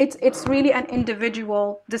it's really an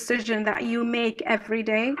individual decision that you make every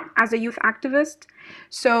day as a youth activist.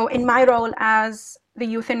 So in my role as the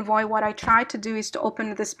Youth Envoy, what I try to do is to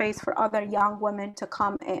open the space for other young women to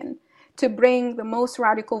come in, to bring the most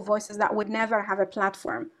radical voices that would never have a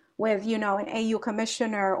platform with, an AU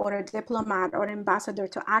commissioner or a diplomat or ambassador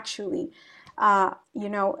to actually,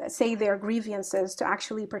 say their grievances, to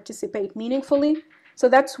actually participate meaningfully. So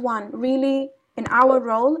that's one, really in our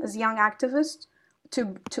role as young activists,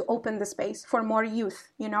 to open the space for more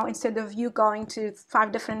youth, instead of you going to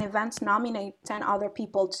 5 different events, nominate 10 other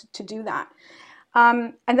people to do that.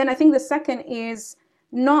 And then I think the second is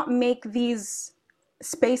not make these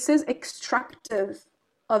spaces extractive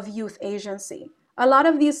of youth agency. A lot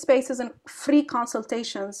of these spaces and free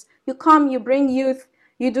consultations, you come, you bring youth,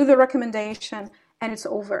 you do the recommendation, and it's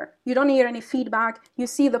over. You don't hear any feedback. You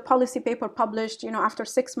see the policy paper published, after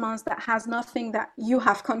 6 months that has nothing that you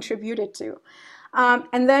have contributed to.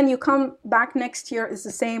 And then you come back next year, it's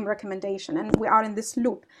the same recommendation, and we are in this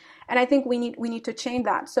loop. And I think we need to change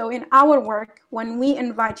that. So in our work, when we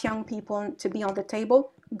invite young people to be on the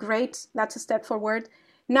table, great, that's a step forward.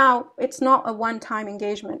 Now, it's not a one-time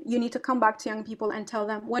engagement. You need to come back to young people and tell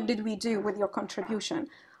them, what did we do with your contribution?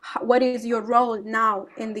 What is your role now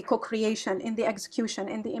in the co-creation, in the execution,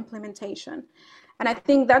 in the implementation? And I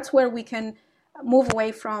think that's where we can move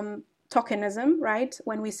away from tokenism, right?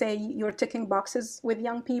 When we say you're ticking boxes with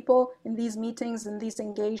young people in these meetings and these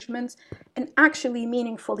engagements, and actually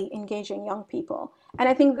meaningfully engaging young people. And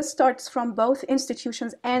I think this starts from both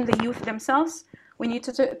institutions and the youth themselves. We need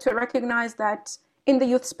to recognize that in the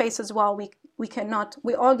youth space as well,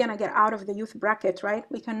 we're all gonna get out of the youth bracket, right?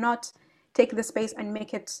 We cannot take the space and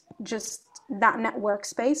make it just that network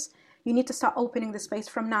space. You need to start opening the space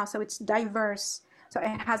from now so it's diverse, so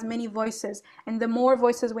it has many voices. And the more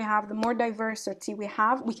voices we have, the more diversity we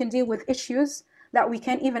have, we can deal with issues that we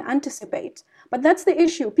can't even anticipate. But that's the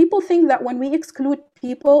issue. People think that when we exclude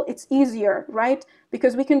people, it's easier, right?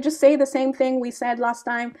 Because we can just say the same thing we said last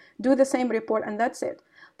time, do the same report, and that's it.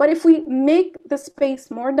 But if we make the space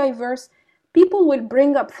more diverse, people will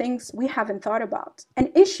bring up things we haven't thought about and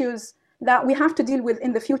issues that we have to deal with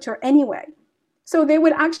in the future anyway. So they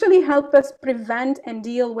will actually help us prevent and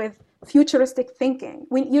deal with futuristic thinking.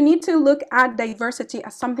 You need to look at diversity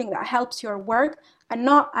as something that helps your work and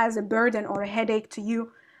not as a burden or a headache to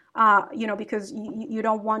you, because you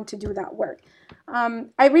don't want to do that work.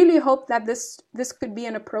 I really hope that this could be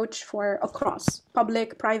an approach for across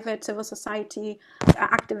public, private, civil society,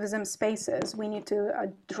 activism spaces. We need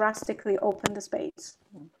to drastically open the space.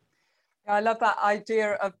 I love that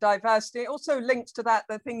idea of diversity. It also links to that,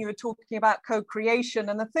 the thing you were talking about, co-creation.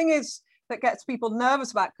 And the thing is that gets people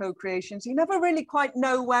nervous about co-creations, you never really quite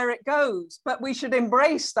know where it goes, but we should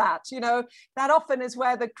embrace that. That often is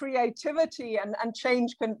where the creativity and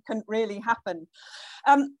change can really happen.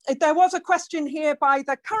 There was a question here by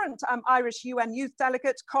the current Irish UN Youth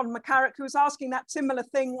Delegate, Colin McCarrick, who was asking that similar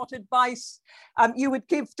thing, what advice you would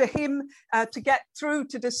give to him to get through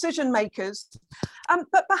to decision makers.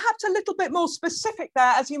 But perhaps a little bit more specific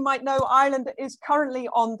there. As you might know, Ireland is currently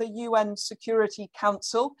on the UN Security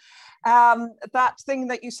Council. That thing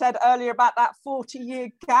that you said earlier about that 40-year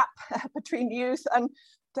gap between youth and,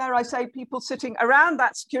 dare I say, people sitting around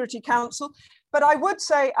that Security Council. But I would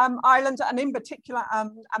say Ireland, and in particular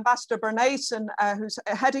Ambassador Bernays, who's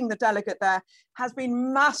heading the delegate there, has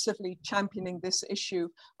been massively championing this issue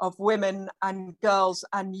of women and girls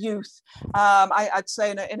and youth, I'd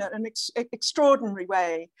say in an extraordinary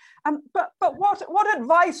way. But what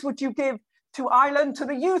advice would you give to Ireland, to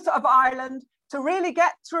the youth of Ireland, to really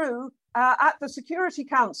get through at the Security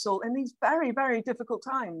Council in these very, very difficult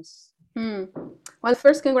times? Well,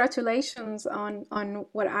 first, congratulations on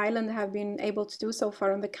what Ireland have been able to do so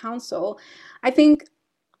far on the council. I think,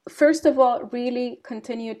 first of all, really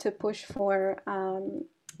continue to push for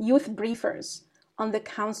youth briefers on the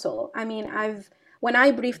council. I mean, when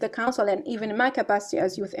I briefed the council, and even in my capacity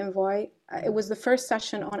as youth envoy, it was the first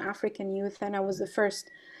session on African youth, and I was the first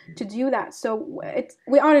to do that. So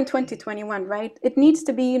we are in 2021, right? It needs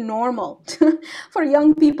to be normal for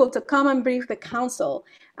young people to come and brief the council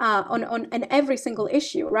on every single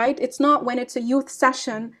issue, right? It's not when it's a youth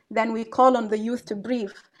session, then we call on the youth to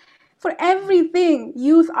brief. For everything,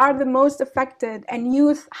 youth are the most affected, and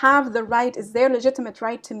youth have the right, it's their legitimate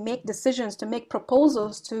right to make decisions, to make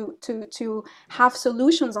proposals, to have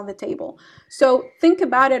solutions on the table. So think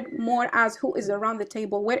about it more as who is around the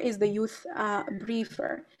table, where is the youth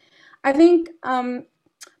briefer? I think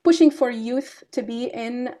pushing for youth to be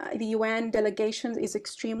in the UN delegations is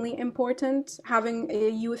extremely important. Having a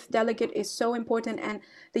youth delegate is so important, and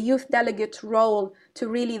the youth delegate's role to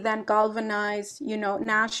really then galvanize,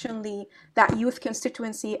 nationally that youth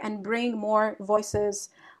constituency and bring more voices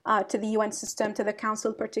to the UN system, to the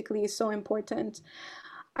council particularly, is so important.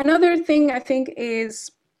 Another thing I think is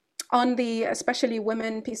on the especially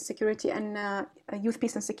women, peace, security, and youth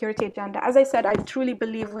peace and security agenda. As I said, I truly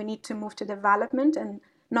believe we need to move to development and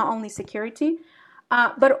not only security,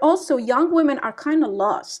 but also young women are kind of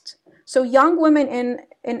lost. So young women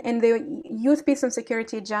in the youth peace and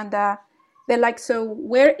security agenda, they're like, so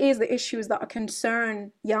where is the issues that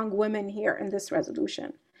concern young women here in this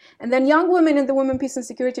resolution? And then young women in the women, peace and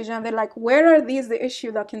security agenda, they're like, where are these the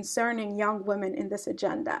issues that are concerning young women in this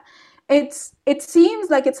agenda? It seems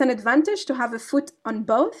like it's an advantage to have a foot on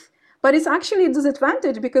both, but it's actually a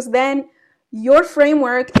disadvantage because then your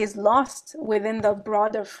framework is lost within the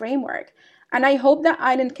broader framework. And I hope that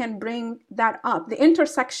Ireland can bring that up, the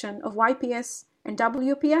intersection of YPS and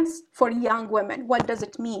WPS for young women. What does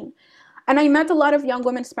it mean? And I met a lot of young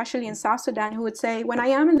women, especially in South Sudan, who would say, when I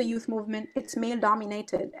am in the youth movement, it's male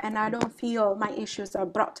dominated and I don't feel my issues are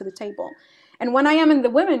brought to the table. And when I am in the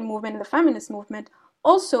women movement, the feminist movement,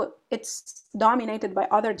 also it's dominated by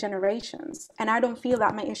other generations and I don't feel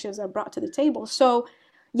that my issues are brought to the table. So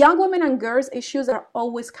young women and girls issues are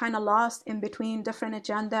always kind of lost in between different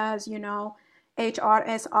agendas, you know,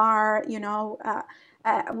 HRSR, you know,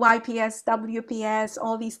 YPS, WPS,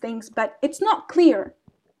 all these things, but it's not clear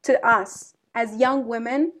to us as young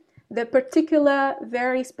women the particular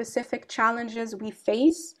very specific challenges we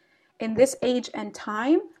face in this age and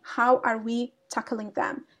time. How are we tackling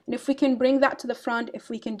them? And if we can bring that to the front, if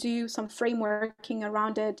we can do some frameworking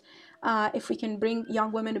around it, if we can bring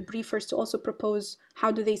young women briefers to also propose how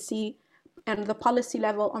do they see and the policy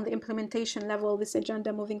level, on the implementation level, this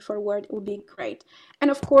agenda moving forward, it would be great. And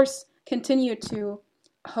of course, continue to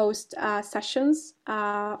host sessions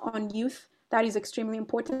on youth. That is extremely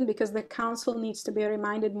important because the council needs to be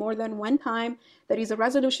reminded more than one time there is a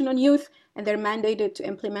resolution on youth and they're mandated to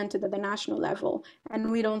implement it at the national level.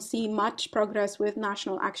 And we don't see much progress with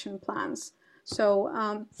national action plans.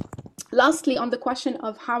 So lastly, on the question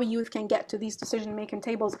of how youth can get to these decision-making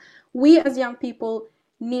tables, we as young people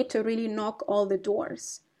need to really knock all the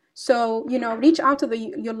doors. So, you know, reach out to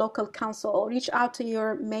your local council, reach out to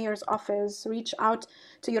your mayor's office, reach out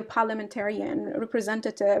to your parliamentarian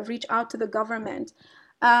representative, reach out to the government.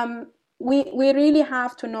 We really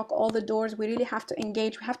have to knock all the doors. We really have to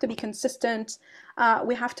engage. We have to be consistent.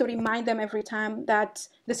 We have to remind them every time that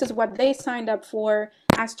this is what they signed up for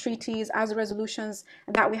as treaties, as resolutions,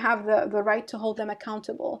 and that we have the right to hold them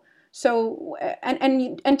accountable. So,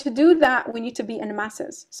 and to do that, we need to be in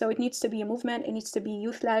masses. So it needs to be a movement, it needs to be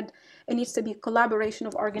youth-led, it needs to be collaboration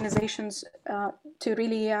of organizations to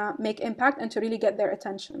really make impact and to really get their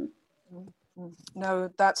attention. No,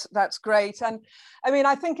 that's great. And I mean,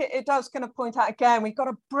 I think it does kind of point out again, we've got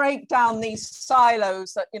to break down these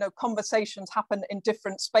silos that, you know, conversations happen in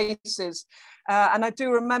different spaces. And I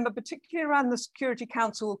do remember, particularly around the Security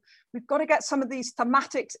Council, we've got to get some of these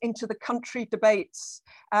thematics into the country debates.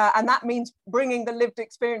 And that means bringing the lived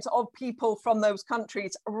experience of people from those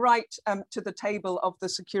countries right to the table of the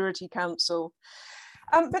Security Council.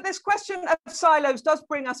 But this question of silos does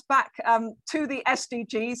bring us back to the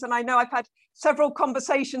SDGs. And I know I've had several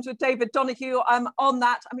conversations with David Donoghue on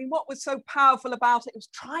that. I mean, what was so powerful about it was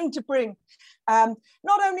trying to bring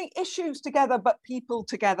not only issues together, but people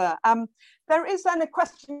together. There is then a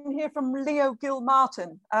question here from Leo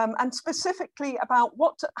Gilmartin, and specifically about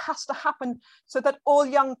what has to happen so that all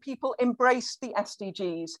young people embrace the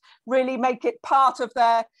SDGs, really make it part of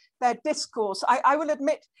their discourse. I will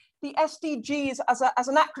admit, the SDGs as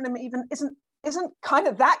an acronym even isn't kind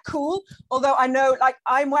of that cool, although I know, like,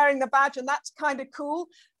 I'm wearing the badge and that's kind of cool,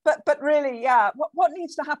 but really, yeah, what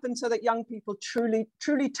needs to happen so that young people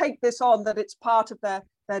truly take this on, that it's part of their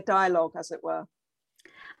dialogue, as it were?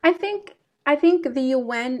 I think the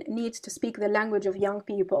UN needs to speak the language of young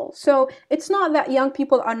people. So it's not that young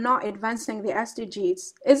people are not advancing the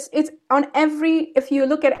SDGs. It's on if you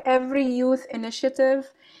look at every youth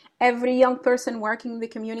initiative, every young person working in the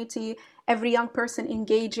community, every young person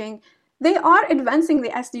engaging, they are advancing the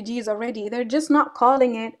SDGs already. They're just not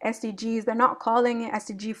calling it SDGs. They're not calling it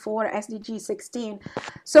SDG 4, SDG 16.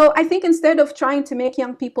 So I think instead of trying to make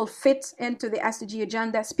young people fit into the SDG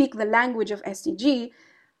agenda, speak the language of SDG,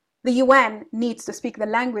 the UN needs to speak the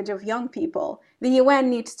language of young people. The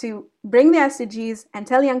UN needs to bring the SDGs and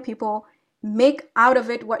tell young people, make out of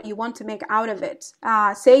it what you want to make out of it.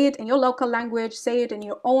 Say it in your local language, say it in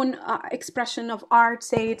your own expression of art,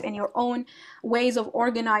 say it in your own ways of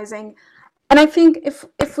organizing. And I think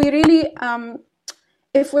if we really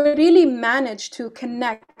manage to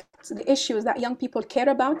connect the issues that young people care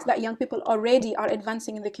about, that young people already are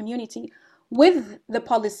advancing in the community with the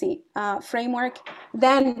policy framework,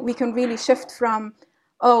 then we can really shift from,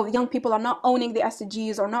 oh, young people are not owning the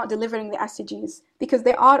SDGs or not delivering the SDGs, because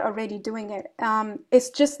they are already doing it.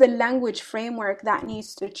 It's just the language framework that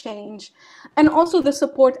needs to change. And also the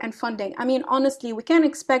support and funding. I mean, honestly, we can't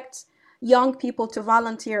expect young people to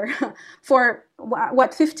volunteer for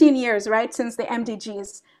 15 years, right, since the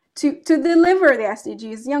MDGs. To deliver the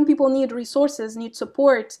SDGs, young people need resources, need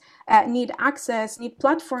support, need access, need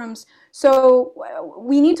platforms. So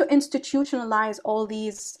we need to institutionalize all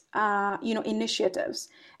these, initiatives.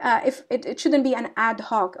 If it shouldn't be an ad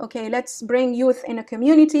hoc. Okay, let's bring youth in a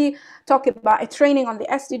community, talk about a training on the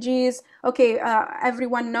SDGs. Okay,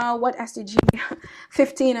 everyone know what SDG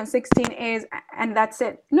 15 and 16 is, and that's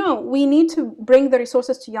it. No, we need to bring the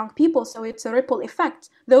resources to young people, so it's a ripple effect.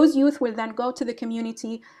 Those youth will then go to the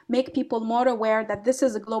community, make people more aware that this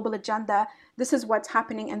is a global agenda. this is what's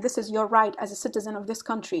happening, and this is your right as a citizen of this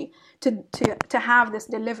country to have this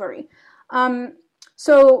delivery.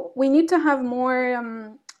 So we need to have more,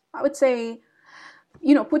 I would say,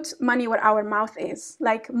 put money where our mouth is,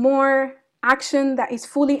 like more action that is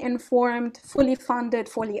fully informed, fully funded,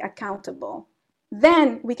 fully accountable.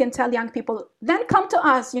 Then we can tell young people, then come to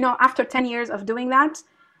us, after 10 years of doing that,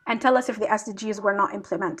 and tell us if the SDGs were not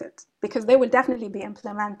implemented, because they will definitely be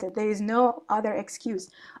implemented. There is no other excuse.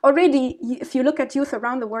 Already, if you look at youth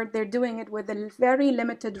around the world, they're doing it with very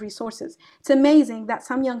limited resources. It's amazing that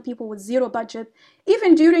some young people with zero budget,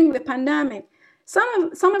 even during the pandemic,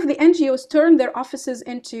 some of the NGOs turned their offices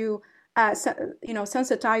into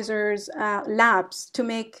sensitizers, labs to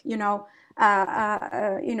make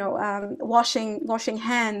washing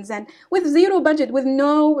hands, and with zero budget, with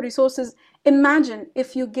no resources. Imagine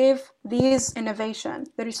if you give these innovation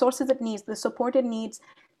the resources it needs, the support it needs,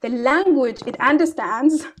 the language it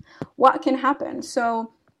understands, what can happen. So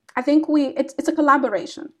I think it's a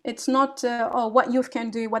collaboration. It's not what youth can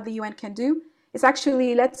do, what the UN can do. It's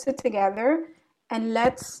actually, let's sit together and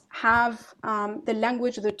let's have the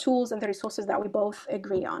language, the tools, and the resources that we both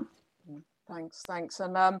agree on. Thanks.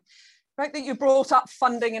 And right that you brought up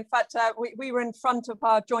funding. In fact, we were in front of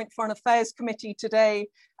our Joint Foreign Affairs Committee today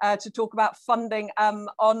to talk about funding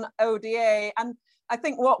on ODA. And I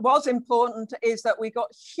think what was important is that we got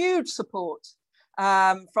huge support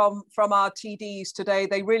from our TDs today.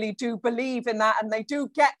 They really do believe in that, and they do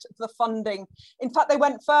get the funding. In fact, they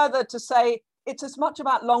went further to say it's as much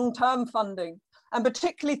about long-term funding, and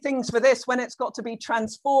particularly things for this when it's got to be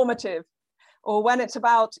transformative, or when it's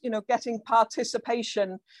about getting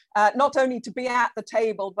participation, not only to be at the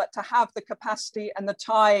table, but to have the capacity and the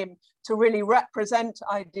time to really represent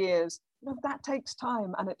ideas. That takes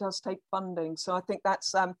time, and it does take funding. So I think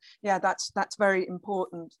that's that's very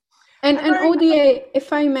important. And ODA,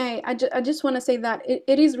 if I may, I just want to say that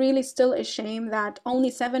it is really still a shame that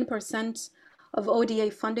only 7% of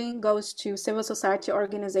ODA funding goes to civil society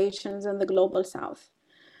organizations in the global south.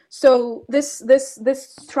 So this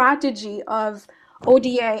strategy of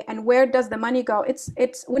ODA and where does the money go?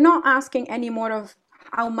 We're not asking any more of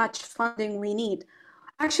how much funding we need.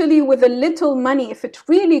 Actually, with a little money, if it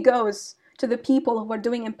really goes to the people who are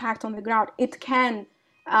doing impact on the ground, it can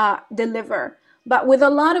deliver. But with a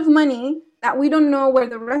lot of money that we don't know where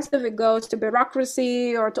the rest of it goes, to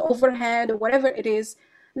bureaucracy or to overhead or whatever it is,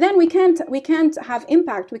 then we can't have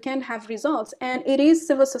impact, we can't have results. And it is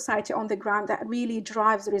civil society on the ground that really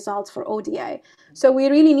drives results for ODA. So we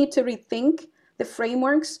really need to rethink the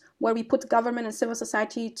frameworks where we put government and civil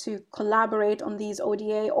society to collaborate on these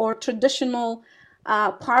ODA, or traditional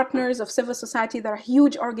partners of civil society that are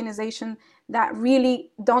huge organizations that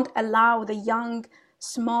really don't allow the young,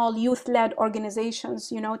 small, youth-led organizations,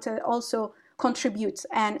 to also contribute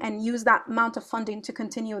and use that amount of funding to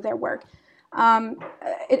continue their work.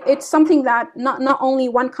 It's something that not only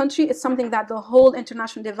one country, it's something that the whole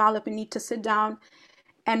international development need to sit down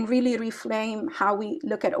and really reframe how we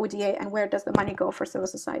look at ODA and where does the money go for civil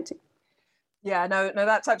society. Yeah, no,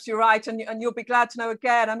 that's absolutely right. And you'll be glad to know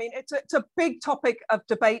again, I mean, it's a big topic of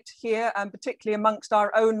debate here, and particularly amongst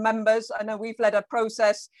our own members. I know we've led a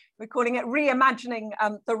process, we're calling it reimagining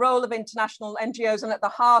the role of international NGOs, and at the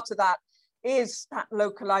heart of that is that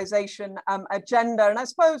localization agenda. And I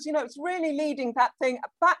suppose, it's really leading that thing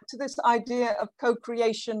back to this idea of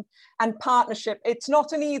co-creation and partnership. It's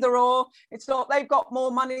not an either or, it's not they've got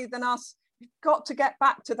more money than us. You've got to get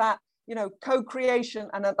back to that, co-creation,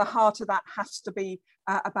 and at the heart of that has to be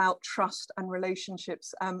about trust and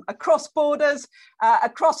relationships across borders,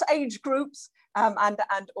 across age groups,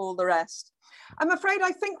 and all the rest. I'm afraid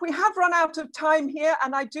I think we have run out of time here,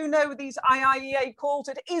 and I do know these IIEA calls,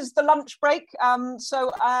 it is the lunch break,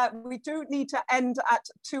 so we do need to end at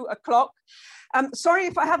 2 o'clock. Sorry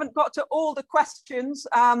if I haven't got to all the questions,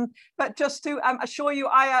 but just to assure you,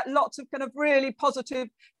 lots of kind of really positive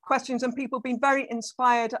questions, and people have been very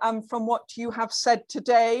inspired from what you have said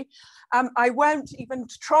today. I won't even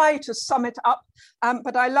try to sum it up,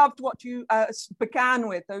 but I loved what you began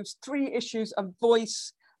with, those 3 issues of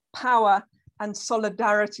voice, power, and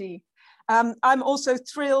solidarity. I'm also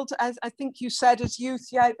thrilled, as I think you said, as youth,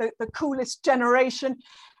 the coolest generation.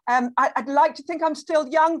 I'd like to think I'm still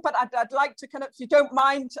young, but I'd like to kind of, if you don't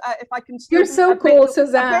mind, if I can still. You're so cool,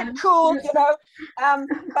 Suzanne. A bit cool,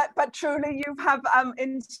 but truly you have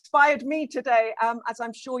inspired me today, as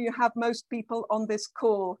I'm sure you have most people on this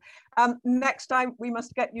call. Next time we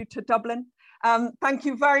must get you to Dublin. Thank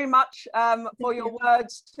you very much for your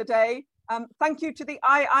words today. Thank you to the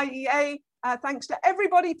IIEA. Thanks to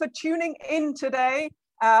everybody for tuning in today.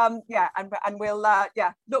 And we'll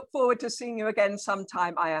look forward to seeing you again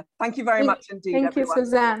sometime, Aya. Thank you very much indeed, everyone. Thank you,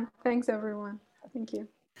 Suzanne. Thanks, everyone. Thank you.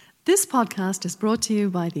 This podcast is brought to you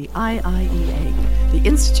by the IIEA, the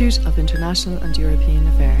Institute of International and European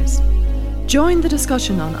Affairs. Join the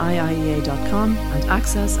discussion on IIEA.com and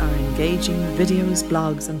access our engaging videos,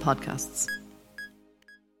 blogs and podcasts.